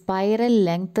the spiral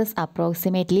length is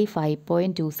approximately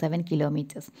 5.27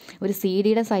 kilometres. ഒരു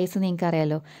CD-യുടെ സൈസ് നിങ്ങൾക്ക്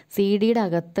അറിയാലോ. CD-യുടെ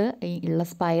അകത്ത് ഉള്ള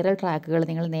സ്പൈറൽ ട്രാക്കുകൾ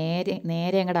നിങ്ങൾ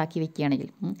നേരെ അങ്ങോട്ട് ആക്കി വെക്കുകയാണെങ്കിൽ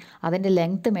അതിൻ്റെ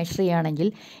ലെങ്ത്ത് മെഷർ ചെയ്യുകയാണെങ്കിൽ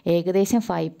ഏകദേശം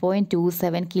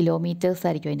 5.27 കിലോമീറ്റേഴ്സ്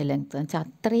ആയിരിക്കും അതിൻ്റെ ലെങ്ത്ത്. എന്ന് വെച്ചാൽ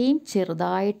അത്രയും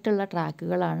ചെറുതായിട്ടുള്ള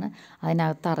ട്രാക്കുകളാണ്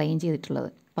അതിനകത്ത് അറേഞ്ച്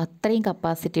ചെയ്തിട്ടുള്ളത്. അപ്പോൾ അത്രയും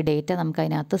കപ്പാസിറ്റി ഡേറ്റ നമുക്ക്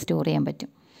അതിനകത്ത് സ്റ്റോർ ചെയ്യാൻ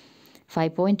പറ്റും.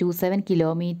 5.27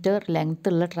 കിലോമീറ്റർ ലെങ്ത്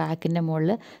ഉള്ള ട്രാക്കിൻ്റെ മുകളിൽ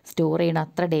സ്റ്റോർ ചെയ്യുന്ന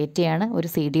അത്ര ഡേറ്റയാണ് ഒരു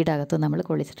CD-യുടെ അകത്ത് നമ്മൾ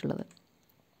കൊള്ളിച്ചിട്ടുള്ളത്.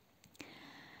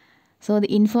 So the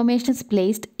information is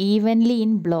placed evenly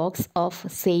in blocks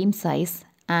of same size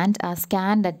and R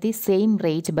scanned at the same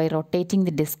rate by rotating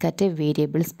the disk at A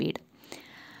variable speed.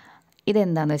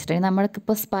 ഇതെന്താണെന്ന് വെച്ചിട്ടുണ്ടെങ്കിൽ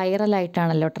നമ്മൾക്കിപ്പോൾ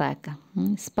സ്പൈറലായിട്ടാണല്ലോ ട്രാക്ക്.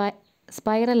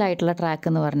 സ്പൈറലായിട്ടുള്ള ട്രാക്ക്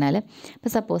എന്ന് പറഞ്ഞാൽ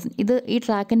ഇപ്പോൾ സപ്പോസ് ഈ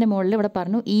ട്രാക്കിൻ്റെ മുകളിൽ ഇവിടെ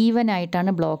പറഞ്ഞു ഈവൻ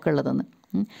ആയിട്ടാണ് ബ്ലോക്ക് ഉള്ളതെന്ന്.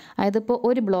 അതായത് ഇപ്പോൾ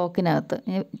ഒരു ബ്ലോക്കിനകത്ത്,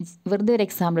 വെറുതെ ഒരു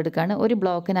എക്സാമ്പിൾ എടുക്കുകയാണ്, ഒരു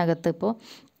ബ്ലോക്കിനകത്ത് ഇപ്പോൾ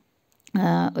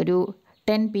ഒരു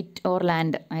 10 ബിറ്റ് ഓർ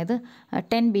ലാൻഡ്, അതായത്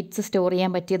 10 ബിറ്റ്സ് സ്റ്റോർ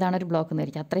ചെയ്യാൻ പറ്റിയതാണ് ഒരു ബ്ലോക്ക് എന്ന്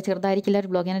വിചാരിക്കുക. അത്ര ചെറുതായിരിക്കില്ല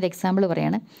ഒരു ബ്ലോക്ക്, ഞാനൊരു എക്സാമ്പിൾ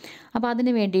പറയുകയാണ്. അപ്പോൾ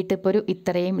അതിന് വേണ്ടിയിട്ട് ഇപ്പോൾ ഒരു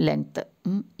ഇത്രയും ലെങ്ത്ത്,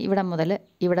 ഇവിടെ മുതൽ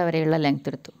ഇവിടെ വരെയുള്ള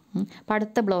ലെങ്ത്ത് എടുത്തു. അപ്പോൾ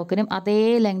അടുത്ത ബ്ലോക്കിനും അതേ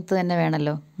ലെങ്ത്ത് തന്നെ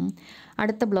വേണമല്ലോ,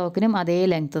 അടുത്ത ബ്ലോക്കിനും അതേ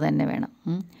ലെങ്ത്ത് തന്നെ വേണം.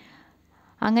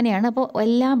 അങ്ങനെയാണ്. അപ്പോൾ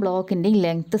എല്ലാ ബ്ലോക്കിൻ്റെയും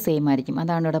ലെങ്ത്ത് സെയിം ആയിരിക്കും.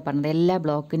 അതാണ് ഇവിടെ പറഞ്ഞത്, എല്ലാ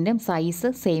ബ്ലോക്കിൻ്റെയും സൈസ്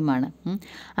സെയിം ആണ്.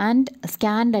 And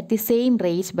scanned at the same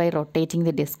rate by rotating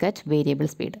the disk at variable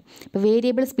speed. ഇപ്പോൾ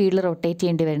വേരിയബിൾ സ്പീഡിൽ റൊട്ടേറ്റ്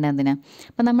ചെയ്യേണ്ടി വരുന്നത് എന്തിനാണ്?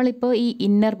 അപ്പോൾ നമ്മളിപ്പോൾ ഈ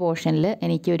ഇന്നർ പോർഷനിൽ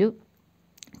എനിക്കൊരു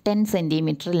 10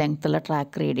 സെൻറ്റിമീറ്റർ ലെങ്ത്തുള്ള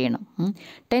ട്രാക്ക് റീഡ് ചെയ്യണം.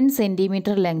 10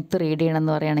 സെൻറ്റിമീറ്റർ ലെങ്ത്ത് റീഡ് ചെയ്യണം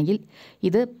എന്ന് പറയുകയാണെങ്കിൽ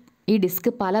ഈ ഡിസ്ക്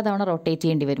പലതവണ റൊട്ടേറ്റ്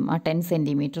ചെയ്യേണ്ടി വരും ആ 10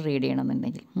 സെൻറ്റിമീറ്റർ റീഡ്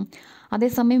ചെയ്യണമെന്നുണ്ടെങ്കിൽ.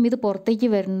 അതേസമയം ഇത് പുറത്തേക്ക്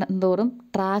വരുന്നതോറും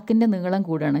ട്രാക്കിൻ്റെ നീളം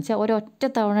കൂടുകയാണ്. വെച്ചാൽ ഒരൊറ്റ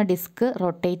തവണ ഡിസ്ക്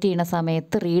റൊട്ടേറ്റ് ചെയ്യുന്ന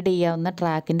സമയത്ത് റീഡ് ചെയ്യാവുന്ന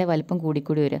ട്രാക്കിൻ്റെ വലിപ്പം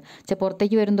കൂടിക്കൂടി വരിക. വെച്ചാൽ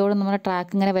പുറത്തേക്ക് വരുന്നതോറും നമ്മുടെ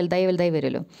ട്രാക്ക് ഇങ്ങനെ വലുതായി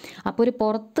വരുമല്ലോ. അപ്പോൾ ഒരു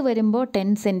പുറത്ത് വരുമ്പോൾ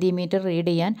 10 സെൻറ്റിമീറ്റർ റീഡ്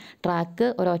ചെയ്യാൻ ട്രാക്ക്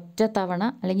ഒരൊറ്റ തവണ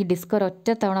അല്ലെങ്കിൽ ഡിസ്ക് ഒരൊറ്റ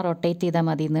തവണ റൊട്ടേറ്റ് ചെയ്താൽ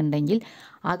മതി എന്നുണ്ടെങ്കിൽ,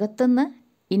 അകത്തുനിന്ന്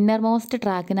ഇന്നർ മോസ്റ്റ്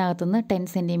ട്രാക്കിനകത്തുനിന്ന് 10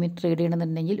 സെൻറ്റിമീറ്റർ റീഡ്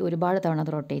ചെയ്യണമെന്നുണ്ടെങ്കിൽ ഒരുപാട് തവണ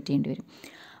അത് റൊട്ടേറ്റ് ചെയ്യേണ്ടി വരും.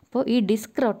 അപ്പോൾ ഈ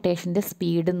ഡിസ്ക് റൊട്ടേഷൻ്റെ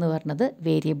സ്പീഡ് എന്ന് പറയുന്നത്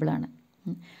വേരിയബിളാണ്.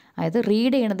 അതായത്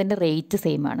റീഡ് ചെയ്യണതിൻ്റെ റേറ്റ്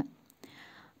സെയിം ആണ്.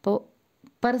 അപ്പോൾ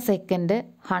പെർ സെക്കൻഡ്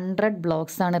 100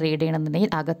 ബ്ലോക്സ് ആണ് റീഡ്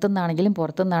ചെയ്യണമെന്നുണ്ടെങ്കിൽ അകത്തുനിന്നാണെങ്കിലും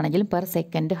പുറത്തുനിന്നാണെങ്കിലും പെർ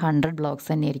സെക്കൻഡ് 100 ബ്ലോക്സ്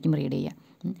തന്നെയായിരിക്കും റീഡ്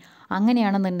ചെയ്യുക.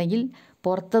 അങ്ങനെയാണെന്നുണ്ടെങ്കിൽ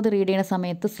പുറത്തത് റീഡ് ചെയ്യുന്ന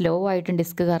സമയത്ത് സ്ലോ ആയിട്ടും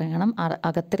ഡിസ്ക് കറങ്ങണം,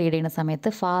 അകത്ത് റീഡ് ചെയ്യുന്ന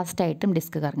സമയത്ത് ഫാസ്റ്റായിട്ടും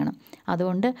ഡിസ്ക് കറങ്ങണം.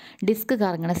 അതുകൊണ്ട് ഡിസ്ക്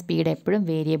കറങ്ങണ സ്പീഡ് എപ്പോഴും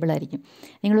വേരിയബിൾ ആയിരിക്കും.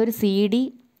 നിങ്ങളൊരു CD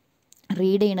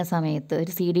റീഡ് ചെയ്യുന്ന സമയത്ത്,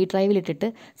 ഒരു CD ഡ്രൈവിലിട്ടിട്ട്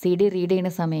CD റീഡ്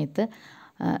ചെയ്യുന്ന സമയത്ത്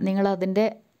നിങ്ങളതിൻ്റെ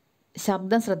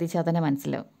ശബ്ദം ശ്രദ്ധിച്ചാൽ തന്നെ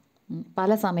മനസ്സിലാവും.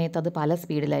 പല സമയത്ത് അത് പല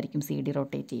സ്പീഡിലായിരിക്കും CD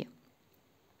റൊട്ടേറ്റ് ചെയ്യുക.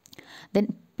 Then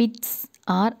Pitt's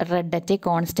are red at A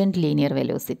constant linear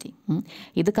velocity.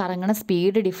 ഇത് കറങ്ങണ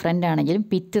സ്പീഡ് ഡിഫറെൻ്റ് ആണെങ്കിലും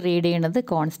പിറ്റ് റീഡ് ചെയ്യണത്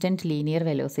constant linear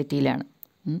വെലോസിറ്റിയിലാണ്.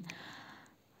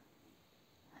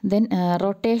 Then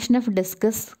rotation of disk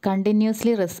is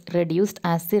continuously reduced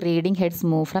as the reading heads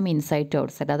move from inside to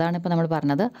outside. അതാണ് ഇപ്പോൾ നമ്മൾ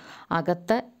പറഞ്ഞത്.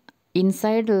 അകത്ത്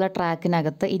ഇൻസൈഡുള്ള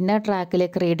ട്രാക്കിനകത്ത് inner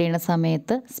ട്രാക്കിലേക്ക് read ചെയ്യുന്ന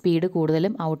സമയത്ത് സ്പീഡ്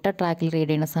കൂടുതലും ഔട്ടർ ട്രാക്കിൽ റീഡ്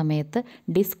ചെയ്യുന്ന സമയത്ത്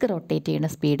ഡിസ്ക് റൊട്ടേറ്റ് ചെയ്യുന്ന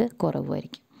speed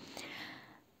കുറവുമായിരിക്കും.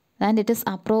 And it is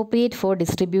appropriate for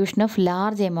distribution of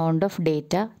large amount of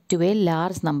data to a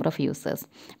large number of users.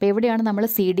 അപ്പോൾ എവിടെയാണ് നമ്മൾ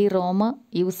CD-ROM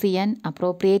യൂസ് ചെയ്യാൻ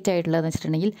അപ്രോപ്രിയേറ്റ് ആയിട്ടുള്ളതെന്ന്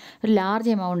വെച്ചിട്ടുണ്ടെങ്കിൽ ഒരു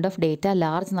large amount of data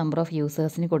large number of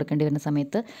യൂസേഴ്സിന് കൊടുക്കേണ്ടി വരുന്ന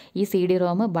സമയത്ത് ഈ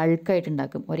CD-ROM ബൾക്കായിട്ട്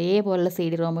ഉണ്ടാക്കും. ഒരേപോലുള്ള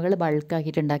CD-ROMകൾ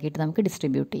ബൾക്കാക്കിയിട്ട് ഉണ്ടാക്കിയിട്ട് നമുക്ക്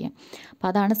ഡിസ്ട്രിബ്യൂട്ട് ചെയ്യാം. അപ്പോൾ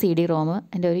അതാണ് CD-ROM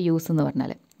എൻ്റെ ഒരു യൂസ് എന്ന്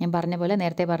പറഞ്ഞാൽ. ഞാൻ പറഞ്ഞ പോലെ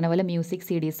നേരത്തെ പറഞ്ഞ പോലെ മ്യൂസിക്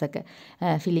CDസൊക്കെ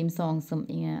ഫിലിം സോങ്സും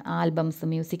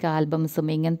ആൽബംസും മ്യൂസിക്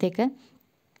ആൽബംസും ഇങ്ങനത്തെയൊക്കെ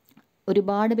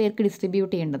ഒരുപാട് പേർക്ക്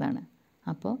ഡിസ്ട്രിബ്യൂട്ട് ചെയ്യേണ്ടതാണ്.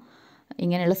 അപ്പോൾ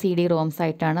ഇങ്ങനെയുള്ള CD-ROMs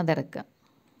ആയിട്ടാണ് അത് ഇറക്കുക.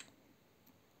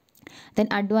 Then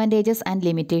advantages and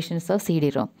limitations of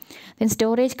CD-ROM. Then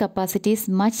storage capacity is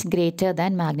much greater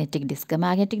than magnetic disk.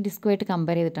 Magnetic diskുമായിട്ട്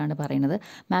compare ചെയ്തിട്ടാണ് പറയുന്നത്.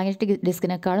 മാഗ്നറ്റിക്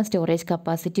ഡിസ്കിനേക്കാളും സ്റ്റോറേജ്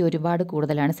കപ്പാസിറ്റി ഒരുപാട്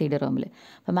കൂടുതലാണ് CD-ROMൽ.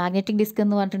 അപ്പോൾ മാഗ്നറ്റിക് ഡിസ്ക്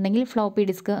എന്ന് പറഞ്ഞിട്ടുണ്ടെങ്കിൽ ഫ്ലോപ്പി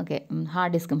ഡിസ്ക് ഓക്കെ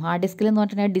ഹാർഡ് ഡിസ്കിൽ എന്ന്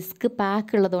പറഞ്ഞിട്ടുണ്ടെങ്കിൽ ഡിസ്ക്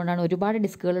പാക്ക് ഉള്ളതുകൊണ്ടാണ്, ഒരുപാട്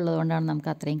ഡിസ്കുകൾ ഉള്ളതുകൊണ്ടാണ്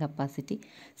നമുക്ക് അത്രയും കപ്പാസിറ്റി.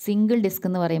 സിംഗിൾ ഡിസ്ക്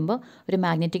എന്ന് പറയുമ്പോൾ ഒരു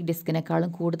മാഗ്നറ്റിക്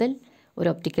ഡിസ്കിനേക്കാളും കൂടുതൽ ഒരു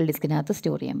ഒപ്റ്റിക്കൽ ഡിസ്കിനകത്ത്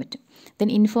സ്റ്റോർ ചെയ്യാൻ പറ്റും. Then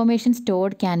information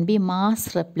stored can be mass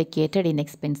replicated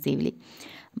ഇൻഎക്സ്പെൻസീവ്ലി.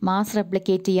 Mass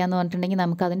replicate ചെയ്യാന്ന് പറഞ്ഞിട്ടുണ്ടെങ്കിൽ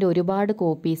നമുക്ക് അതിൻ്റെ ഒരുപാട്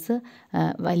കോപ്പീസ്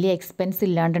വലിയ എക്സ്പെൻസ്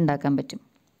ഇല്ലാണ്ട് ഉണ്ടാക്കാൻ പറ്റും.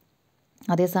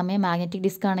 അതേസമയം മാഗ്നറ്റിക്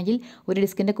ഡിസ്ക് ആണെങ്കിൽ ഒരു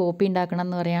ഡിസ്കിൻ്റെ കോപ്പി ഉണ്ടാക്കണം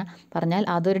എന്ന് പറഞ്ഞാൽ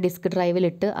അതൊരു ഡിസ്ക്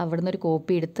ഡ്രൈവിലിട്ട് അവിടുന്ന് ഒരു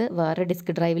കോപ്പി എടുത്ത് വേറെ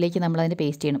ഡിസ്ക് ഡ്രൈവിലേക്ക് നമ്മളതിന്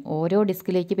പേസ്റ്റ് ചെയ്യണം. ഓരോ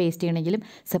ഡിസ്കിലേക്ക് പേസ്റ്റ് ചെയ്യണമെങ്കിലും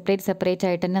സെപ്പറേറ്റ്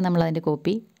ആയിട്ട് തന്നെ നമ്മളതിൻ്റെ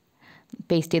കോപ്പി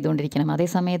പേസ്റ്റ് ചെയ്തുകൊണ്ടിരിക്കണം. അതേ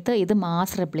സമയത്ത് ഇത്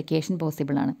മാസ് റെപ്ലിക്കേഷൻ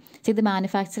പോസിബിളാണ്. പക്ഷേ ഇത്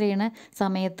മാനുഫാക്ചർ ചെയ്യുന്ന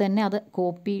സമയത്ത് തന്നെ അത്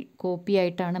കോപ്പി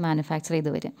ആയിട്ടാണ് മാനുഫാക്ചർ ചെയ്ത്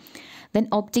വരിക. Then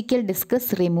optical disk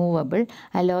is removable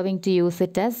allowing to use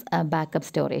it as backup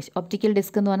storage. Optical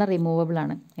disk എന്ന് പറഞ്ഞാൽ റിമൂവബിൾ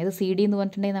ആണ്. ഇത് CD എന്ന്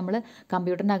പറഞ്ഞിട്ടുണ്ടെങ്കിൽ നമ്മൾ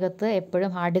കമ്പ്യൂട്ടറിനകത്ത്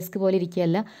എപ്പോഴും ഹാർഡ് ഡിസ്ക് പോലെ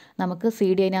ഇരിക്കുകയല്ല, നമുക്ക്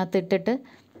CD അതിനകത്ത് ഇട്ടിട്ട്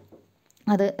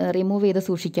അത് റിമൂവ് ചെയ്ത്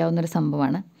സൂക്ഷിക്കാവുന്നൊരു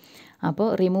സംഭവമാണ്. അപ്പോൾ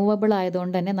റിമൂവബിൾ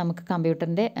ആയതുകൊണ്ട് തന്നെ നമുക്ക്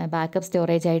കമ്പ്യൂട്ടറിൻ്റെ ബാക്കപ്പ്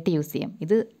സ്റ്റോറേജ് ആയിട്ട് യൂസ് ചെയ്യാം.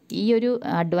 ഇത് ഈ ഒരു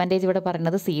അഡ്വാൻറ്റേജ് ഇവിടെ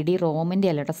പറയുന്നത് CD-ROMൻ്റെ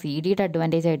അല്ല കേട്ടോ, CD-യുടെ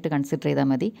അഡ്വാൻറ്റേജ് ആയിട്ട് കൺസിഡർ ചെയ്താൽ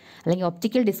മതി, അല്ലെങ്കിൽ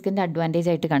ഒപ്റ്റിക്കൽ ഡിസ്കിൻ്റെ അഡ്വാൻറ്റേജ്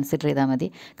ആയിട്ട് കൺസിഡർ ചെയ്താൽ മതി.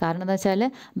 കാരണം എന്താ വെച്ചാൽ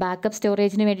ബാക്കപ്പ്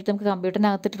സ്റ്റോറേജിന് വേണ്ടിയിട്ട് നമുക്ക്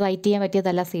കമ്പ്യൂട്ടറിനകത്തിട്ട് റൈറ്റ് ചെയ്യാൻ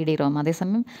പറ്റിയതല്ല CD-ROM.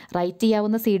 അതേസമയം റൈറ്റ്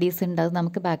ചെയ്യാവുന്ന CDs ഉണ്ട്, അത്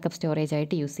നമുക്ക് ബാക്കപ്പ് സ്റ്റോറേജ്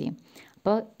ആയിട്ട് യൂസ് ചെയ്യും.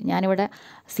 അപ്പോൾ ഞാനിവിടെ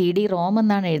CD-ROM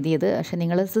എന്നാണ് എഴുതിയത്, പക്ഷേ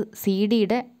നിങ്ങൾ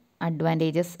CD-യുടെ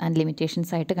അഡ്വാൻറ്റേജസ് ആൻഡ്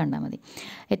ലിമിറ്റേഷൻസ് ആയിട്ട് കണ്ടാൽ മതി.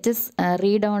 It is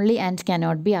read only and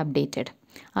cannot be updated.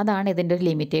 അതാണ് ഇതിൻ്റെ ഒരു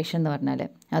ലിമിറ്റേഷൻ എന്ന് പറഞ്ഞാൽ.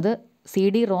 അത്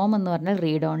CD-ROM എന്ന് പറഞ്ഞാൽ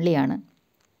റീഡ് ഓൺലി ആണ്.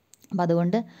 അപ്പോൾ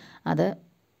അതുകൊണ്ട് അത്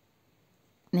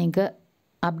നിങ്ങൾക്ക്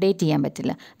അപ്ഡേറ്റ് ചെയ്യാൻ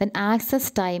പറ്റില്ല. Then access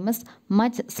time is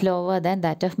much slower than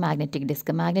that of magnetic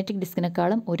disk. Magnetic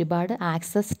ഡിസ്കിനേക്കാളും ഒരുപാട്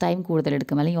ആക്സസ് ടൈം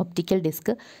കൂടുതലെടുക്കും, അല്ലെങ്കിൽ ഒപ്റ്റിക്കൽ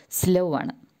ഡിസ്ക് സ്ലോ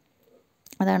ആണ്.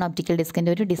 അതാണ് ഒപ്റ്റിക്കൽ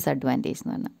ഡിസ്കിൻ്റെ ഒരു ഡിസഡ്വാൻറ്റേജ്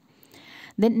എന്ന് പറഞ്ഞാൽ.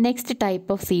 Then next type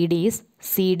of CD is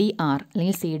CD-R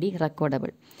അല്ലെങ്കിൽ CD റെക്കോർഡബിൾ.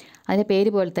 അതിൻ്റെ പേര്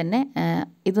പോലെ തന്നെ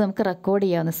ഇത് നമുക്ക് റെക്കോർഡ്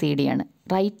ചെയ്യാവുന്ന CD ആണ്,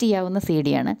 റൈറ്റ് ചെയ്യാവുന്ന CD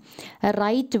ആണ്.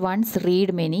 Right once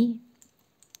read many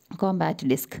compact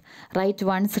disk. Right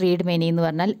once read many എന്ന്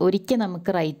പറഞ്ഞാൽ ഒരിക്കൽ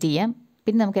നമുക്ക് റൈറ്റ് ചെയ്യാം,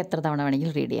 പിന്നെ നമുക്ക് എത്ര തവണ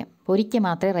വേണമെങ്കിലും റീഡ് ചെയ്യാം. ഒരിക്കൽ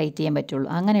മാത്രമേ റൈറ്റ് ചെയ്യാൻ പറ്റുള്ളൂ.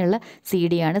 അങ്ങനെയുള്ള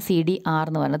CD ആണ് CD-R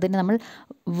എന്ന് പറഞ്ഞത്. ഇതിന് നമ്മൾ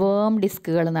വേം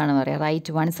ഡിസ്കുകൾ എന്നാണ് പറയുക,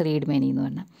 റൈറ്റ് വൺസ് റീഡ് മെനി എന്ന്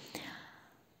പറഞ്ഞാൽ.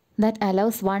 That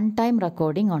allows one time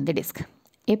recording on the disk.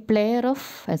 A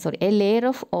layer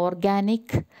of organic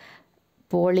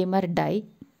polymer dye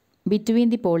between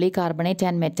the polycarbonate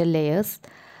and metal layers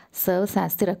serves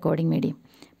as the recording medium.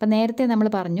 അപ്പോൾ നേരത്തെ നമ്മൾ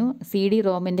പറഞ്ഞു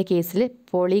CD-ROMൻ്റെ കേസിൽ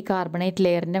പോളികാർബണേറ്റ്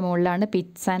ലെയറിൻ്റെ മുകളിലാണ്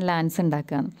പിറ്റ്സ് ആൻഡ് ലാൻഡ്സ്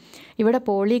ഉണ്ടാക്കുക. ഇവിടെ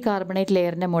പോളികാർബണേറ്റ്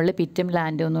ലെയറിൻ്റെ മുകളിൽ പിറ്റും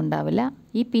ലാൻഡും ഒന്നും ഉണ്ടാവില്ല.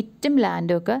 ഈ പിറ്റും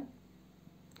ലാൻഡും ഒക്കെ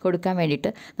കൊടുക്കാൻ വേണ്ടിയിട്ട്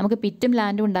നമുക്ക് പിറ്റും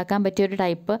ലാൻഡും ഉണ്ടാക്കാൻ പറ്റിയ ഒരു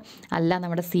ടൈപ്പ് അല്ല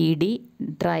നമ്മുടെ CD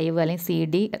ഡ്രൈവ് അല്ലെങ്കിൽ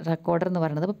CD റെക്കോർഡർ എന്ന്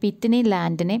പറയുന്നത്. അപ്പോൾ പിറ്റിനെയും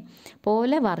ലാൻഡിനെയും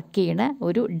പോലെ വർക്ക് ചെയ്യുന്ന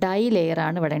ഒരു ഡൈ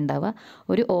ലെയറാണ് ഇവിടെ ഉണ്ടാവുക.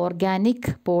 ഒരു ഓർഗാനിക്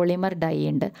പോളിമർ ഡൈ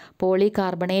ഉണ്ട്.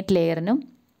 പോളികാർബണേറ്റ് ലെയറിനും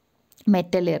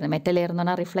മെറ്റൽ ലെയർ എന്ന്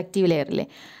പറഞ്ഞാൽ റിഫ്ലക്റ്റീവ് ലെയറില്ലേ,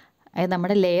 അതായത്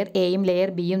നമ്മുടെ ലെയർ എയും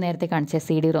ലെയർ ബിയും നേരത്തെ കാണിച്ച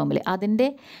CD-ROMൽ അതിൻ്റെ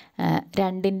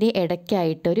രണ്ടിൻ്റെ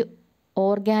ഇടയ്ക്കായിട്ടൊരു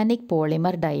ഓർഗാനിക്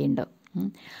പോളിമർ ഡൈ ഉണ്ട്.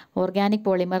 ഓർഗാനിക്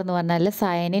പോളിമർ എന്ന് പറഞ്ഞാൽ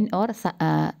സയനിൻ ഓർ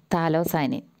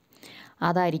താലോസയനിൻ,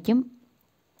 അതായിരിക്കും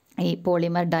ഈ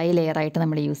പോളിമർ ഡൈ ലെയറായിട്ട്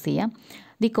നമ്മൾ യൂസ് ചെയ്യാം.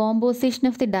 The composition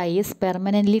of the dye is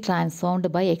permanently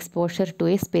transformed by exposure to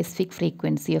A specific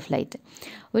frequency of light.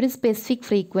 ഒരു സ്പെസിഫിക്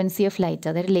ഫ്രീക്വൻസി ഓഫ് ലൈറ്റ്,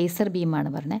 അതായത് ലേസർ ബീമാണ്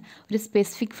പറഞ്ഞത്, ഒരു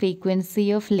specific frequency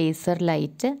of laser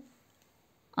light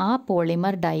ആ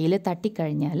പോളിമർ ഡൈയിൽ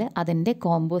തട്ടിക്കഴിഞ്ഞാൽ അതിൻ്റെ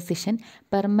കോമ്പോസിഷൻ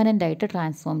പെർമനൻ്റ് ആയിട്ട്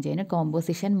ട്രാൻസ്ഫോം ചെയ്യുന്ന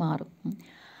composition മാറും.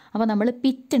 അപ്പോൾ നമ്മൾ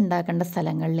പിറ്റ് ഉണ്ടാക്കേണ്ട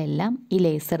സ്ഥലങ്ങളിലെല്ലാം ഈ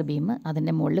ലേസർ ബീം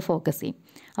അതിൻ്റെ മുകളിൽ ഫോക്കസ് ചെയ്യും.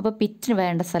 അപ്പോൾ പിറ്റ്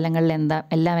വേണ്ട സ്ഥലങ്ങളിൽ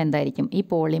എല്ലാം എന്തായിരിക്കും, ഈ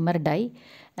പോളിമർ ഡൈ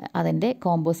അതിൻ്റെ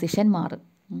കോമ്പോസിഷൻ മാറും.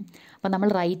 അപ്പോൾ നമ്മൾ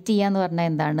റൈറ്റ് ചെയ്യുക എന്ന് പറഞ്ഞാൽ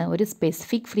എന്താണ്, ഒരു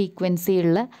സ്പെസിഫിക്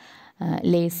ഫ്രീക്വൻസിയുള്ള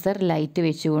ലേസർ ലൈറ്റ്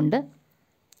വെച്ചുകൊണ്ട്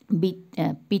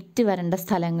പിറ്റ് വരേണ്ട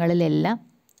സ്ഥലങ്ങളിലെല്ലാം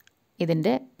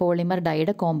ഇതിൻ്റെ പോളിമർ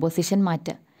ഡൈയുടെ കോമ്പോസിഷൻ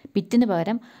മാറ്റുക. പിറ്റിന്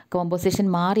പകരം കോമ്പോസിഷൻ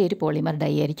മാറിയൊരു പോളിമർ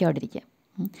ഡൈ ആയിരിക്കും അവിടെ ഇരിക്കുക.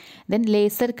 Then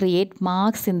laser create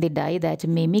marks in the die that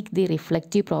mimic the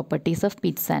reflective properties of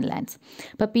pits and lands.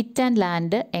 അപ്പോൾ പിറ്റ് ആൻഡ്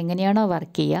ലാൻഡ് എങ്ങനെയാണോ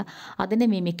വർക്ക് ചെയ്യുക അതിനെ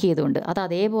മിമിക് ചെയ്തുകൊണ്ട്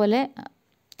അതേപോലെ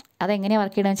അതെങ്ങനെയാണ്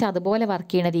വർക്ക് ചെയ്യണമെന്ന് വെച്ചാൽ അതുപോലെ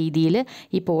വർക്ക് ചെയ്യുന്ന രീതിയിൽ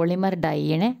ഈ പോളിമർ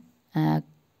ഡൈയിനെ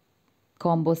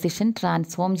കോമ്പോസിഷൻ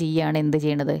ട്രാൻസ്ഫോം ചെയ്യുകയാണ് എന്ത്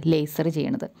ചെയ്യണത്, ലേസർ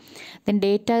ചെയ്യണത്. Then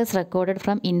data is recorded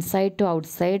from inside to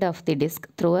outside of the disk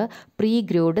through A pre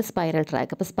grooved spiral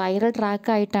track. അപ്പോൾ സ്പൈറൽ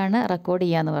ട്രാക്കായിട്ടാണ് റെക്കോർഡ്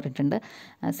ചെയ്യാന്ന് പറഞ്ഞിട്ടുണ്ട്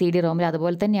CD റോമിൽ,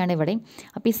 അതുപോലെ തന്നെയാണ് ഇവിടെയും.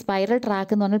 അപ്പോൾ ഈ സ്പൈറൽ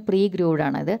ട്രാക്ക് എന്ന് പറഞ്ഞാൽ പ്രീ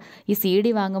ഗ്രൂഡാണ്. ഇത് ഈ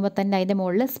CD വാങ്ങുമ്പോൾ തന്നെ അതിൻ്റെ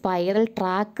മുകളിൽ സ്പൈറൽ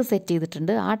ട്രാക്ക് സെറ്റ്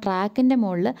ചെയ്തിട്ടുണ്ട്. ആ ട്രാക്കിൻ്റെ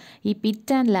മുകളിൽ ഈ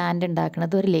പിറ്റ് ആൻഡ് ലാൻഡ്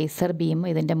ഉണ്ടാക്കുന്നത് ഒരു ലേസർ ബീം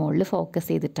ഇതിൻ്റെ മുകളിൽ ഫോക്കസ്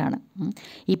ചെയ്തിട്ടാണ്.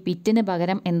 ഈ പിറ്റിന്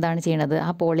പകരം എന്താണ് ചെയ്യണത്,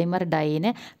 ആ പോളിമർ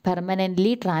ഡൈനെ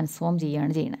പെർമനൻ്റ്ലി ട്രാൻസ്ഫോം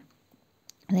ചെയ്യുകയാണ് ചെയ്യുന്നത്.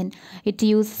 Then it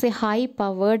uses a high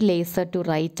powered laser to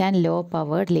write and low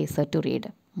powered laser to read.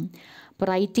 അപ്പോൾ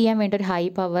റൈറ്റ് ചെയ്യാൻ വേണ്ടി ഒരു ഹൈ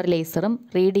പവർ ലേസറും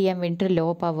റീഡ് ചെയ്യാൻ വേണ്ടി ഒരു ലോ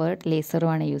പവേർഡ്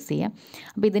ലേസറുമാണ് യൂസ് ചെയ്യുക.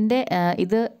 അപ്പോൾ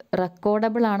ഇത്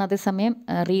റെക്കോർഡബിൾ ആണ്, അതേസമയം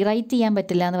റീറൈറ്റ് ചെയ്യാൻ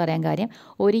പറ്റില്ല എന്ന് പറയാൻ കാര്യം,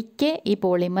 ഒരിക്കൽ ഈ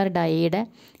പോളിമർ ഡൈയുടെ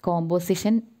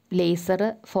കോമ്പോസിഷൻ ലേസർ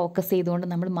ഫോക്കസ് ചെയ്തുകൊണ്ട്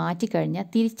നമ്മൾ മാറ്റിക്കഴിഞ്ഞാൽ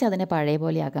തിരിച്ചതിനെ പഴയ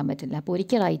പോലെ ആക്കാൻ പറ്റില്ല. അപ്പോൾ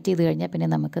ഒരിക്കൽ റൈറ്റ് ചെയ്ത് കഴിഞ്ഞാൽ പിന്നെ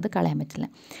നമുക്കത് കളയാൻ പറ്റില്ല.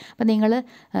 അപ്പോൾ നിങ്ങൾ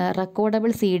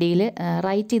റെക്കോർഡബിൾ CD-യിൽ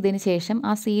റൈറ്റ് ചെയ്തതിന് ശേഷം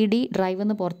ആ CD ഡ്രൈവ്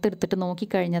ഒന്ന് പുറത്തെടുത്തിട്ട്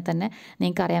നോക്കിക്കഴിഞ്ഞാൽ തന്നെ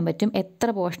നിങ്ങൾക്ക് അറിയാൻ പറ്റും എത്ര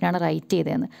പോർഷനാണ് റൈറ്റ്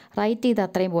ചെയ്തതെന്ന്. റൈറ്റ് ചെയ്ത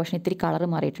അത്രയും പോർഷൻ ഇത്തിരി കളർ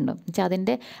മാറിയിട്ടുണ്ടാവും. വെച്ചാൽ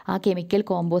അതിൻ്റെ ആ കെമിക്കൽ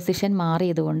കോമ്പോസിഷൻ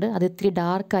മാറിയതുകൊണ്ട് അത് ഇത്തിരി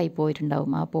ഡാർക്കായി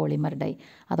പോയിട്ടുണ്ടാവും ആ പോളിമർ ഡൈ.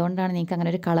 അതുകൊണ്ടാണ് നിങ്ങൾക്ക്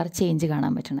അങ്ങനെ ഒരു കളർ ചേഞ്ച്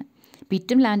കാണാൻ പറ്റുന്നത്.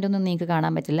 പിറ്റും ലാൻഡൊന്നും നിങ്ങൾക്ക്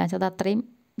കാണാൻ പറ്റില്ല, വെച്ചാൽ അത് അത്രയും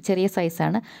ചെറിയ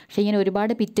സൈസാണ്. പക്ഷേ ഇങ്ങനെ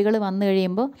ഒരുപാട് പിറ്റുകൾ വന്നു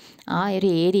കഴിയുമ്പോൾ ആ ഒരു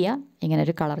ഏരിയ ഇങ്ങനെ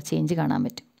ഒരു കളർ ചേഞ്ച് കാണാൻ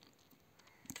പറ്റും.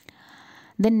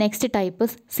 Then next type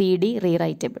CD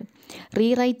rewritable.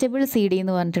 Rewritable CD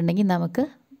എന്ന് പറഞ്ഞിട്ടുണ്ടെങ്കിൽ നമുക്ക്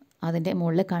അതിൻ്റെ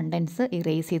മുകളിൽ കണ്ടൻസ്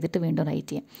ഇറേസ് ചെയ്തിട്ട് വീണ്ടും റൈറ്റ്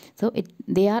ചെയ്യാം. So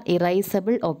they are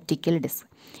erasable optical disk.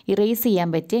 Erase ചെയ്യാൻ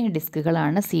പറ്റിയ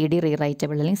ഡിസ്കുകളാണ് CD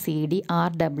റീറൈറ്റബിൾ അല്ലെങ്കിൽ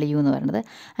CDRW എന്ന് പറയുന്നത്.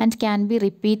 And can be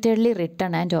repeatedly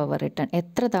return and over return.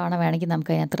 എത്ര തവണ വേണമെങ്കിൽ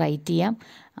നമുക്ക് അതിനകത്ത് റൈറ്റ് ചെയ്യാം,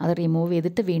 അത് റിമൂവ്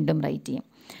ചെയ്തിട്ട് വീണ്ടും റൈറ്റ് ചെയ്യാം.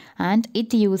 And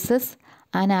it uses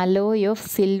an alloy of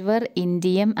silver,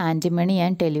 indium, antimony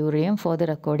and tellurium for the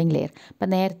recording layer.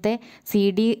 അപ്പം നേരത്തെ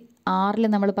CDR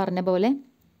നമ്മൾ പറഞ്ഞ പോലെ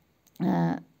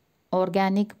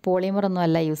ഓർഗാനിക് പോളിമർ ഒന്നും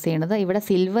അല്ല യൂസ് ചെയ്യുന്നത്. ഇവിടെ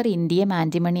silver, indium,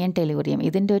 antimony and tellurium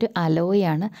ഇതിൻ്റെ ഒരു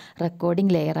അലോയാണ്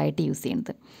റെക്കോർഡിംഗ് ലെയർ ആയിട്ട് യൂസ്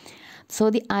ചെയ്യുന്നത്. So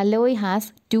the alloy has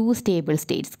 2 stable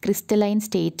States, crystalline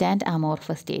state and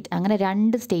amorphous state. അങ്ങനെ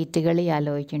 2 സ്റ്റേറ്റുകൾ ഈ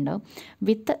അലോയ്ക്ക് ഉണ്ടാവും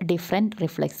with different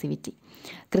reflexivity.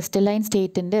 Crystalline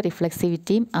സ്റ്റേറ്റിൻ്റെ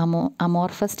റിഫ്ലെക്സിവിറ്റിയും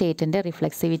amorphous സ്റ്റേറ്റിൻ്റെ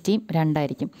റിഫ്ലെക്സിവിറ്റിയും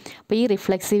 2ആയിരിക്കും. അപ്പോൾ ഈ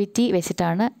റിഫ്ലെക്സിവിറ്റി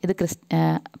വെച്ചിട്ടാണ് ഇത്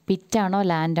പിറ്റാണോ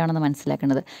ലാൻഡാണോ എന്ന്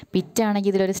മനസ്സിലാക്കുന്നത്.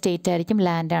 പിറ്റാണെങ്കിൽ ഇതിലൊരു സ്റ്റേറ്റ് ആയിരിക്കും,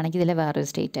 ലാൻഡ് ആണെങ്കിൽ ഇതിലെ വേറൊരു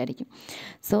സ്റ്റേറ്റ് ആയിരിക്കും.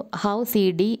 So how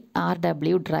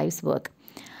CDRW drives work.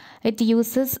 It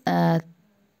uses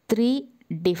 3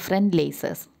 different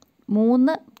ലേസേഴ്സ്.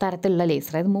 3 തരത്തിലുള്ള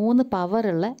ലേസർ, അതായത് 3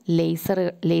 പവറുള്ള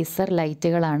ലേസർ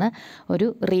ലൈറ്റുകളാണ് ഒരു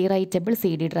റീറൈറ്റബിൾ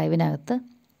CD ഡ്രൈവിനകത്ത്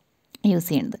യൂസ്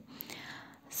ചെയ്യുന്നത്.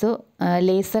 So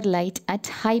laser light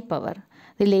at high power.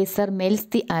 The laser melts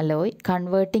the alloy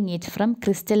converting it from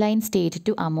crystalline state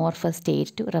to amorphous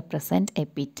state to represent A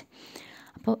pit.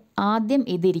 അപ്പോൾ ആദ്യം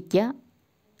ഇതിരിക്കുക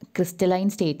crystalline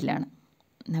സ്റ്റേറ്റിലാണ്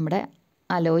നമ്മുടെ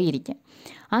alloy ഇരിക്കുക.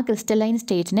 ആ ക്രിസ്റ്റലൈൻ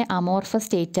സ്റ്റേറ്റിനെ അമോർഫസ്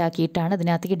സ്റ്റേറ്റ് ആക്കിയിട്ടാണ്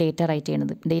ഇതിനകത്തേക്ക് data right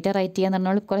ചെയ്യുന്നത്. Data right ചെയ്യാന്ന്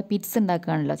പറഞ്ഞാൽ കുറേ പിറ്റ്സ്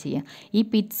ഉണ്ടാക്കുകയാണല്ലോ ചെയ്യുക. ഈ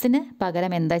പിറ്റ്സിന്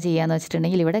പകരം എന്താ ചെയ്യുകയെന്ന്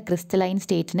വെച്ചിട്ടുണ്ടെങ്കിൽ ഇവിടെ ക്രിസ്റ്റലൈൻ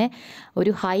സ്റ്റേറ്റിനെ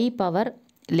ഒരു ഹൈ പവർ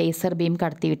ലേസർ ബീം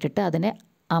കടത്തി വിട്ടിട്ട് അതിനെ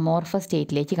അമോർഫസ്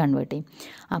സ്റ്റേറ്റിലേക്ക് കൺവേർട്ട് ചെയ്യും.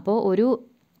 അപ്പോൾ ഒരു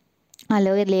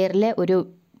അലോയ് ലെയറിലെ ഒരു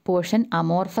പോർഷൻ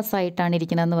അമോർഫസ് ആയിട്ടാണ്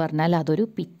ഇരിക്കുന്നതെന്ന് പറഞ്ഞാൽ അതൊരു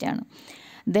പിറ്റാണ്.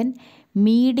 Then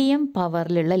medium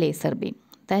പവറിലുള്ള laser beam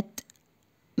that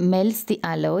melts the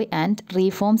alloy and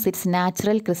reforms its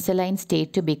natural crystalline state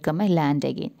to become a land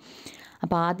again.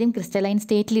 അപ്പോൾ ആദ്യം ക്രിസ്റ്റലൈൻ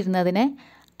സ്റ്റേറ്റിലിരുന്നതിനെ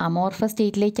അമോർഫസ്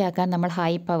സ്റ്റേറ്റിലേക്കാക്കാൻ നമ്മൾ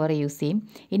ഹൈ പവർ യൂസ് ചെയ്യും.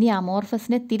 ഇനി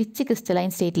അമോർഫസിനെ തിരിച്ച് ക്രിസ്റ്റലൈൻ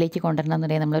സ്റ്റേറ്റിലേക്ക് കൊണ്ടുവരണം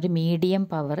എന്നുണ്ടെങ്കിൽ നമ്മളൊരു മീഡിയം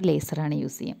പവർ ലേസറാണ്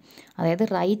യൂസ് ചെയ്യും. അതായത്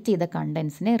റൈറ്റ് ചെയ്ത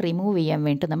കണ്ടൻസിനെ റിമൂവ് ചെയ്യാൻ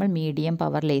വേണ്ടി നമ്മൾ മീഡിയം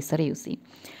പവർ ലേസർ യൂസ് ചെയ്യും.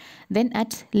 Then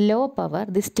at low power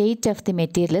the state of the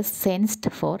material is sensed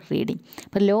for reading.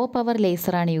 അപ്പോൾ ലോ പവർ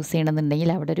ലേസറാണ് യൂസ്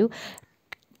ചെയ്യണമെന്നുണ്ടെങ്കിൽ അവിടെ ഒരു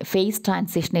ഫേസ്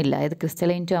ട്രാൻസിഷൻ ഇല്ല. അതായത്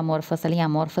ക്രിസ്റ്റലൈൻ ടു അമോർഫസ് അല്ലെങ്കിൽ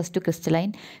അമോർഫസ് ടു ക്രിസ്റ്റലൈൻ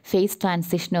ഫേസ്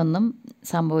ട്രാൻസിഷനൊന്നും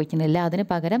സംഭവിക്കുന്നില്ല. അതിന്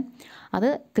പകരം അത്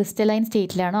ക്രിസ്റ്റലൈൻ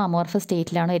സ്റ്റേറ്റിലാണോ അമോർഫസ്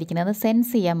സ്റ്റേറ്റിലാണോ ഇരിക്കുന്നത്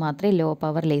സെൻസ് ചെയ്യാൻ മാത്രമേ ലോ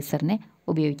പവർ ലേസറിനെ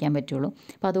ഉപയോഗിക്കാൻ പറ്റുള്ളൂ.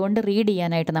 അപ്പോൾ അതുകൊണ്ട് റീഡ്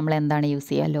ചെയ്യാനായിട്ട് നമ്മൾ എന്താണ് യൂസ്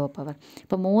ചെയ്യുക? Low power.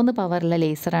 ഇപ്പോൾ 3 പവറുള്ള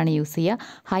ലേസറാണ് യൂസ് ചെയ്യുക.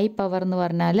 ഹൈ പവർ എന്ന്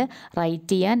പറഞ്ഞാൽ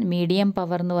റൈറ്റ് ചെയ്യാൻ, മീഡിയം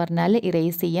പവർ എന്ന് പറഞ്ഞാൽ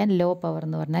ഇറേസ് ചെയ്യാൻ, ലോ പവർ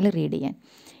എന്ന് പറഞ്ഞാൽ റീഡ് ചെയ്യാൻ.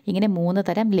 ഇങ്ങനെ 3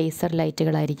 തരം ലേസർ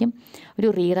ലൈറ്റുകളായിരിക്കും ഒരു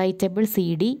rewritable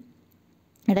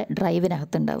CD-യുടെ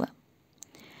ഡ്രൈവിനകത്തുണ്ടാവുക.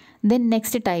 Then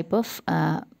next type of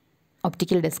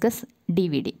optical discuss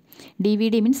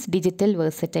DVD means digital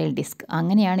versatile disk.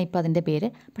 അങ്ങനെയാണ് ഇപ്പോൾ അതിൻ്റെ പേര്.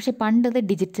 പക്ഷേ പണ്ടത്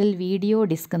ഡിജിറ്റൽ വീഡിയോ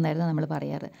ഡിസ്ക് എന്നായിരുന്നു നമ്മൾ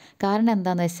പറയാറ്. കാരണം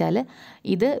എന്താണെന്ന് വെച്ചാൽ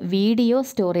ഇത് വീഡിയോ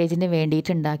സ്റ്റോറേജിന്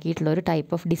വേണ്ടിയിട്ട് ഉണ്ടാക്കിയിട്ടുള്ള ഒരു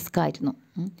ടൈപ്പ് ഓഫ് ഡിസ്ക് ആയിരുന്നു.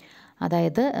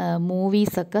 അതായത്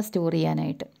മൂവീസൊക്കെ സ്റ്റോർ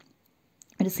ചെയ്യാനായിട്ട്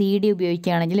ഒരു CD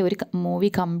ഉപയോഗിക്കുകയാണെങ്കിൽ ഒരു മൂവി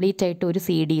കംപ്ലീറ്റ് ആയിട്ട് ഒരു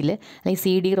CD-യിൽ അല്ലെങ്കിൽ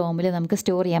CD-ROM-ൽ നമുക്ക്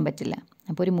സ്റ്റോർ ചെയ്യാൻ പറ്റില്ല.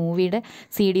 അപ്പോൾ ഒരു മൂവിയുടെ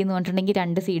CD എന്ന് പറഞ്ഞിട്ടുണ്ടെങ്കിൽ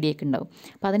 2 CD ഒക്കെ ഉണ്ടാവും.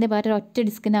 അപ്പോൾ അതിൻ്റെ പകരം ഒറ്റ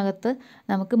ഡിസ്കിനകത്ത്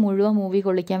നമുക്ക് മുഴുവൻ മൂവി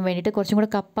കൊള്ളിക്കാൻ വേണ്ടിയിട്ട് കുറച്ചും കൂടെ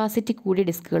കപ്പാസിറ്റി കൂടിയ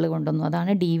ഡിസ്കുകൾ കൊണ്ടുവന്നു.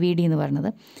 അതാണ് DVD എന്ന് പറയുന്നത്.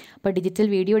 അപ്പോൾ ഡിജിറ്റൽ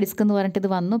വീഡിയോ ഡിസ്ക് എന്ന് പറഞ്ഞിട്ട് ഇത്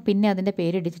വന്നു. പിന്നെ അതിൻ്റെ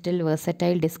പേര് ഡിജിറ്റൽ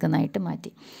വേഴ്സറ്റൈൽ ഡിസ്ക് എന്നായിട്ട്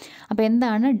മാറ്റി. അപ്പോൾ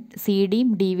എന്താണ് CD-യും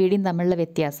DVD-യും തമ്മിലുള്ള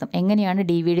വ്യത്യാസം? എങ്ങനെയാണ്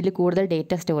DVD-യിൽ കൂടുതൽ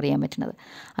ഡേറ്റ സ്റ്റോർ ചെയ്യാൻ പറ്റുന്നത്?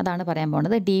 അതാണ് പറയാൻ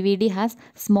പോകുന്നത്. DVD has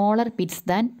smaller Pitt's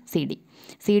than CD.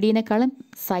 CD-നെക്കാളും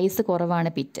size കുറവാണ്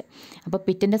പിറ്റ്. അപ്പോൾ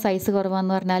പിറ്റിൻ്റെ സൈസ്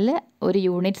കുറവാന്ന് പറഞ്ഞാൽ ഒരു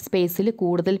യൂണിറ്റ് സ്പേസിൽ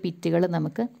കൂടുതൽ പിറ്റുകൾ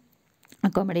നമുക്ക്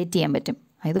അക്കോമഡേറ്റ് ചെയ്യാൻ പറ്റും.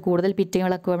 അതായത് കൂടുതൽ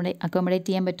പിറ്റുകൾ അക്കോമഡേറ്റ്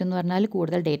ചെയ്യാൻ പറ്റും എന്ന് പറഞ്ഞാൽ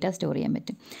കൂടുതൽ ഡേറ്റ സ്റ്റോർ ചെയ്യാൻ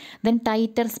പറ്റും. ദെൻ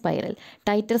ടൈറ്റർ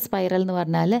സ്പൈറൽ എന്ന്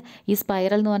പറഞ്ഞാൽ ഈ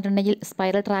സ്പൈറൽ എന്ന് പറഞ്ഞിട്ടുണ്ടെങ്കിൽ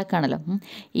സ്പൈറൽ ട്രാക്കാണല്ലോ.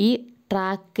 ഈ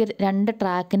ട്രാക്ക് 2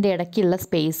 ട്രാക്കിൻ്റെ ഇടയ്ക്കുള്ള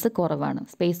സ്പേസ് കുറവാണ്.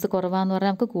 സ്പേസ് കുറവാന്ന്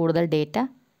പറഞ്ഞാൽ നമുക്ക്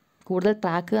കൂടുതൽ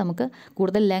ട്രാക്ക് നമുക്ക്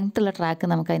കൂടുതൽ ലെങ്ത് ഉള്ള ട്രാക്ക്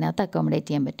നമുക്ക് അതിനകത്ത് അക്കോമഡേറ്റ്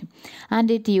ചെയ്യാൻ പറ്റും.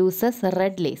 And it uses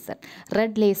red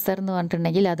laser എന്ന്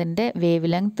പറഞ്ഞിട്ടുണ്ടെങ്കിൽ അതിൻ്റെ വേവ്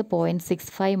ലെങ്ത്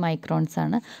 0.65 മൈക്രോൺസ്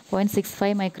ആണ്.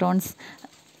 0.65 മൈക്രോൺസ്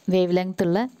വേവ് ലെങ്ത്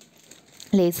ഉള്ള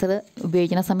ലേസർ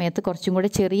ഉപയോഗിക്കുന്ന സമയത്ത് കുറച്ചും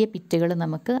കൂടെ ചെറിയ പിറ്റുകൾ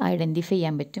നമുക്ക് ഐഡൻറ്റിഫൈ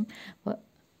ചെയ്യാൻ പറ്റും.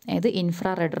 അതായത്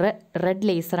റെഡ്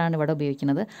ലേസറാണ് ഇവിടെ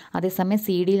ഉപയോഗിക്കുന്നത്. അതേസമയം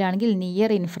CD-യിലാണെങ്കിൽ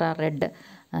നിയർ ഇൻഫ്രാറെഡ്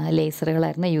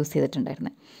ലേസറുകളായിരുന്നു യൂസ്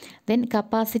ചെയ്തിട്ടുണ്ടായിരുന്നത്. Then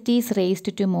capacity is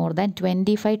raised to more than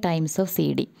 25 times of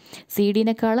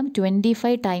CD-നെക്കാളും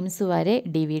 25 times വരെ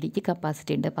DVD-ക്ക്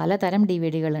കപ്പാസിറ്റി ഉണ്ട്. പലതരം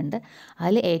DVD-കളുണ്ട്.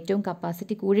 അതിൽ ഏറ്റവും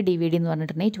കപ്പാസിറ്റി കൂടി DVD എന്ന്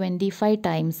പറഞ്ഞിട്ടുണ്ടെങ്കിൽ 25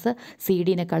 ടൈംസ്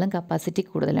CD-നെക്കാളും കപ്പാസിറ്റി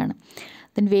കൂടുതലാണ്.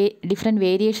 Then different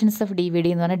variations of DVD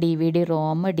എന്ന് പറഞ്ഞാൽ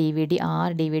DVD-ROM, DVD-R,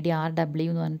 DVD-RW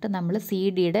എന്ന് പറഞ്ഞിട്ട് നമ്മൾ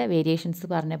CD-യുടെ വേരിയേഷൻസ്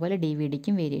പറഞ്ഞ പോലെ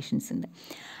DVD-ക്കും വേരിയേഷൻസ് ഉണ്ട്.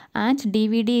 And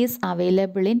DVD is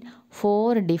available in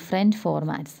 4 different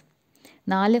formats.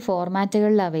 4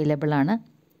 ഫോർമാറ്റുകളിൽ available ആണ്.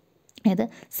 ഇത്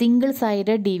സിംഗിൾ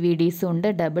സൈഡഡ് DVDs ഉണ്ട്,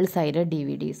 ഡബിൾ സൈഡഡ്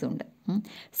DVDs ഉണ്ട്.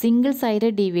 സിംഗിൾ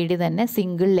സൈഡഡ് DVD തന്നെ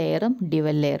സിംഗിൾ ലെയറും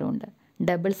ഡ്യുവൽ ലെയറും ഉണ്ട്.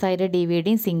 ഡബിൾ സൈഡഡ്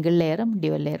DVD-യും സിംഗിൾ ലെയറും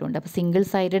ഡ്യുവൽ ലെയറും ഉണ്ട്. അപ്പോൾ single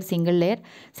sided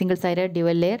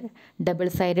dual layer, double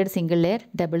sided single layer,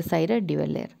 double sided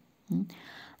dual layer.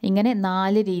 ഇങ്ങനെ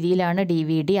 4 രീതിയിലാണ്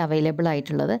DVD അവൈലബിൾ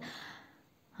ആയിട്ടുള്ളത്.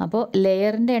 അപ്പോൾ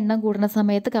ലെയറിൻ്റെ എണ്ണം കൂടുന്ന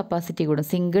സമയത്ത് കപ്പാസിറ്റി കൂടും.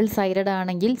 സിംഗിൾ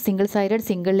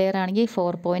സിംഗിൾ ലെയർ ആണെങ്കിൽ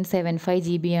 4.75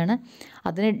 GB ആണ്.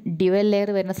 അതിന് ഡ്യുവൽ ലെയർ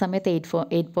വരുന്ന സമയത്ത്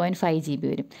 8.5 GB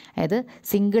വരും. അതായത്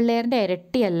സിംഗിൾ ലെയറിൻ്റെ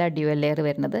ഇരട്ടിയല്ല ഡ്യുവൽ ലെയർ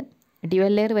വരുന്നത്.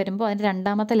 ഡ്യുവൽ ലെയർ വരുമ്പോൾ അതിൻ്റെ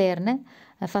രണ്ടാമത്തെ ലെയറിന്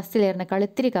ഫസ്റ്റ് ലെയറിനേക്കാൾ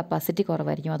ഇത്തിരി കപ്പാസിറ്റി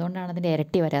കുറവായിരിക്കും. അതുകൊണ്ടാണ് അതിൻ്റെ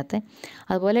ഇരട്ടി വരാത്തത്.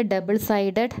 അതുപോലെ ഡബിൾ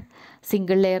സൈഡഡ്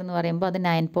സിംഗിൾ ലെയർ എന്ന് പറയുമ്പോൾ അത്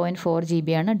 9.4 GB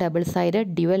ആണ്. ഡബിൾ സൈഡഡ്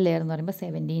ഡ്യുവൽ ലെയർ എന്ന് പറയുമ്പോൾ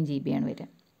 17 GB ആണ് വരിക.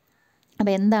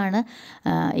 അപ്പോൾ എന്താണ്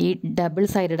ഈ ഡബിൾ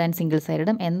സൈഡഡ് ആൻഡ് സിംഗിൾ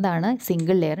സൈഡഡും എന്താണ്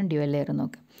സിംഗിൾ ലെയറും ഡ്യുവൽ ലെയറും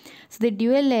നോക്കുക. So the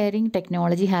dual layering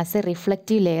technology has A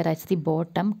reflective layer at the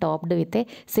bottom topped with a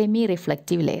semi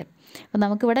reflective layer. അപ്പോൾ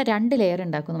നമുക്കിവിടെ 2 ലെയർ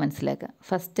ഉണ്ടാക്കുമെന്ന് മനസ്സിലാക്കുക.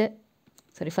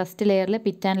 ഫസ്റ്റ് ലെയറിൽ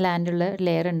പിറ്റ് ആൻഡ് ലാൻഡുള്ള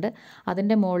ലെയർ ഉണ്ട്.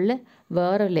 അതിൻ്റെ മുകളിൽ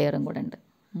വേറൊരു ലെയറും കൂടെ ഉണ്ട്.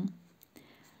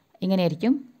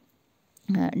 ഇങ്ങനെയായിരിക്കും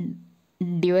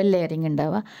ഡ്യുവൽ ലെയറിംഗ്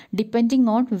ഉണ്ടാവുക. Depending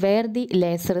on wear the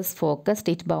laser is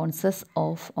focused it bounces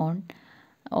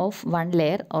of one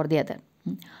layer or the other.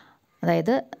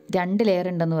 അതായത് 2 ലെയർ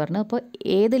ഉണ്ടെന്ന് പറഞ്ഞു. അപ്പോൾ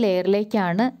ഏത്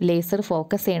ലെയറിലേക്കാണ് ലേസർ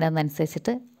ഫോക്കസ്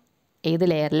ചെയ്യണമെന്നനുസരിച്ചിട്ട് ഏത്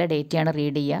ലെയറിലെ ഡേറ്റയാണ്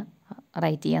റീഡ് ചെയ്യുക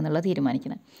റൈറ്റ് ചെയ്യുക എന്നുള്ളത്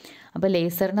തീരുമാനിക്കുന്നത്. അപ്പോൾ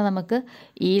ലേസറിനെ നമുക്ക്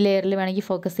ഈ ലെയറിൽ വേണമെങ്കിൽ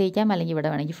ഫോക്കസ് ചെയ്യിക്കാം, അല്ലെങ്കിൽ ഇവിടെ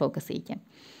വേണമെങ്കിൽ focus ചെയ്യിക്കാം.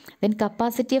 Then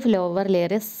capacity of lower layer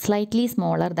is slightly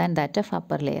smaller than that of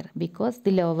upper layer because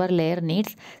the lower layer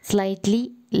needs slightly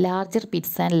larger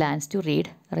pits and lands to read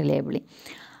reliably.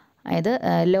 അതായത്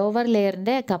ലോവർ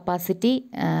ലെയറിൻ്റെ കപ്പാസിറ്റി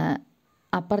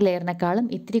അപ്പർ ലെയറിനേക്കാളും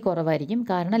ഇത്തിരി കുറവായിരിക്കും.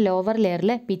 കാരണം lower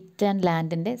ലെയറിലെ pit and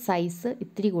ലാൻഡിൻ്റെ size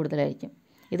ഇത്തിരി കൂടുതലായിരിക്കും.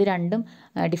 ഇത് രണ്ടും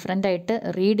different ആയിട്ട്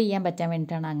read ചെയ്യാൻ പറ്റാൻ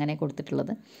വേണ്ടിയിട്ടാണ് അങ്ങനെ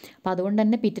കൊടുത്തിട്ടുള്ളത്. അപ്പോൾ അതുകൊണ്ട്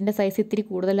തന്നെ പിറ്റിൻ്റെ സൈസ് ഇത്തിരി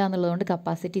കൂടുതലാണെന്നുള്ളതുകൊണ്ട്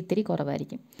കപ്പാസിറ്റി ഇത്തിരി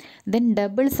കുറവായിരിക്കും. Then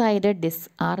double sided disk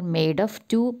are made of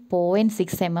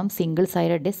 2.6 mm single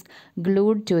sided disk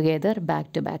glued together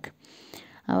back to back.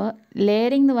 അപ്പോൾ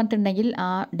ലെയറിംഗ് എന്ന് പറഞ്ഞിട്ടുണ്ടെങ്കിൽ ആ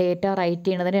ഡേറ്റ റൈറ്റ്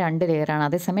ചെയ്യുന്നതിന് 2 ലെയറാണ്.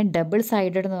 അതേസമയം ഡബിൾ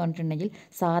സൈഡഡ് എന്ന് പറഞ്ഞിട്ടുണ്ടെങ്കിൽ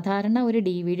സാധാരണ ഒരു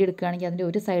DVD എടുക്കുകയാണെങ്കിൽ അതിൻ്റെ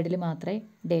ഒരു സൈഡിൽ മാത്രമേ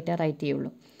ഡേറ്റ റൈറ്റ്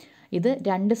ചെയ്യുള്ളൂ. ഇത്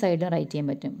 2 സൈഡിലും റൈറ്റ് ചെയ്യാൻ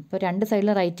പറ്റും. ഇപ്പോൾ 2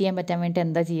 സൈഡിലും റൈറ്റ് ചെയ്യാൻ പറ്റാൻ വേണ്ടി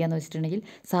എന്താ ചെയ്യുകയെന്ന് വെച്ചിട്ടുണ്ടെങ്കിൽ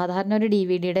സാധാരണ ഒരു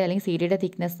DVDയുടെ അല്ലെങ്കിൽ CDയുടെ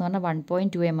തിക്നെസ് എന്ന് പറഞ്ഞാൽ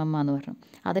 1.2 mm ആണെന്ന് പറഞ്ഞു.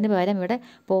 അതിന് പകരം ഇവിടെ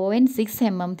 0.6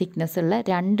 mm തിക്നെസ് ഉള്ള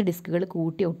 2 ഡിസ്കുകൾ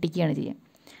കൂട്ടി ഒട്ടിക്കുകയാണ് ചെയ്യുക.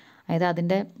 അതായത്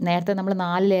അതിൻ്റെ നേരത്തെ നമ്മൾ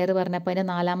 4 ലെയർ പറഞ്ഞപ്പോൾ അതിൻ്റെ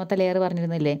 4ാമത്തെ ലെയർ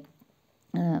പറഞ്ഞിരുന്നില്ലേ,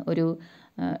 ഒരു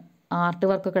ആർട്ട്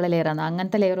വർക്കൊക്കെ ഉള്ള ലെയറാണ്.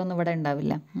 അങ്ങനത്തെ ലെയറൊന്നും ഇവിടെ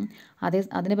ഉണ്ടാവില്ല.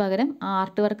 അതിന് പകരം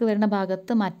ആർട്ട് വർക്ക് വരുന്ന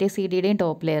ഭാഗത്ത് മറ്റേ CDയുടെയും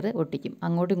ടോപ്പ് ലെയർ ഒട്ടിക്കും,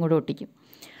 അങ്ങോട്ടും ഇങ്ങോട്ടും ഒട്ടിക്കും.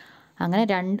 അങ്ങനെ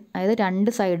അതായത്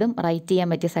 2 സൈഡും റൈറ്റ് ചെയ്യാൻ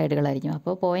പറ്റിയ സൈഡുകളായിരിക്കും.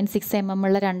 അപ്പോൾ 0.6 mm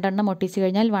ഉള്ള 2 എണ്ണം ഒട്ടിച്ച്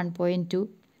കഴിഞ്ഞാൽ 1.2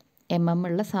 mm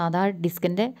ഉള്ള സാധാ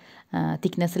ഡിസ്കിൻ്റെ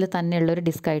തിക്നെസ്സിൽ തന്നെയുള്ളൊരു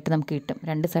ഡിസ്കായിട്ട് നമുക്ക് കിട്ടും,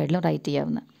 2 സൈഡിലും റൈറ്റ്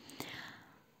ചെയ്യാവുന്ന.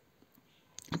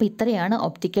 അപ്പോൾ ഇത്രയാണ്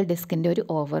ഒപ്റ്റിക്കൽ ഡിസ്കിൻ്റെ ഒരു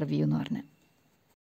ഓവർവ്യൂ എന്ന് പറഞ്ഞത്.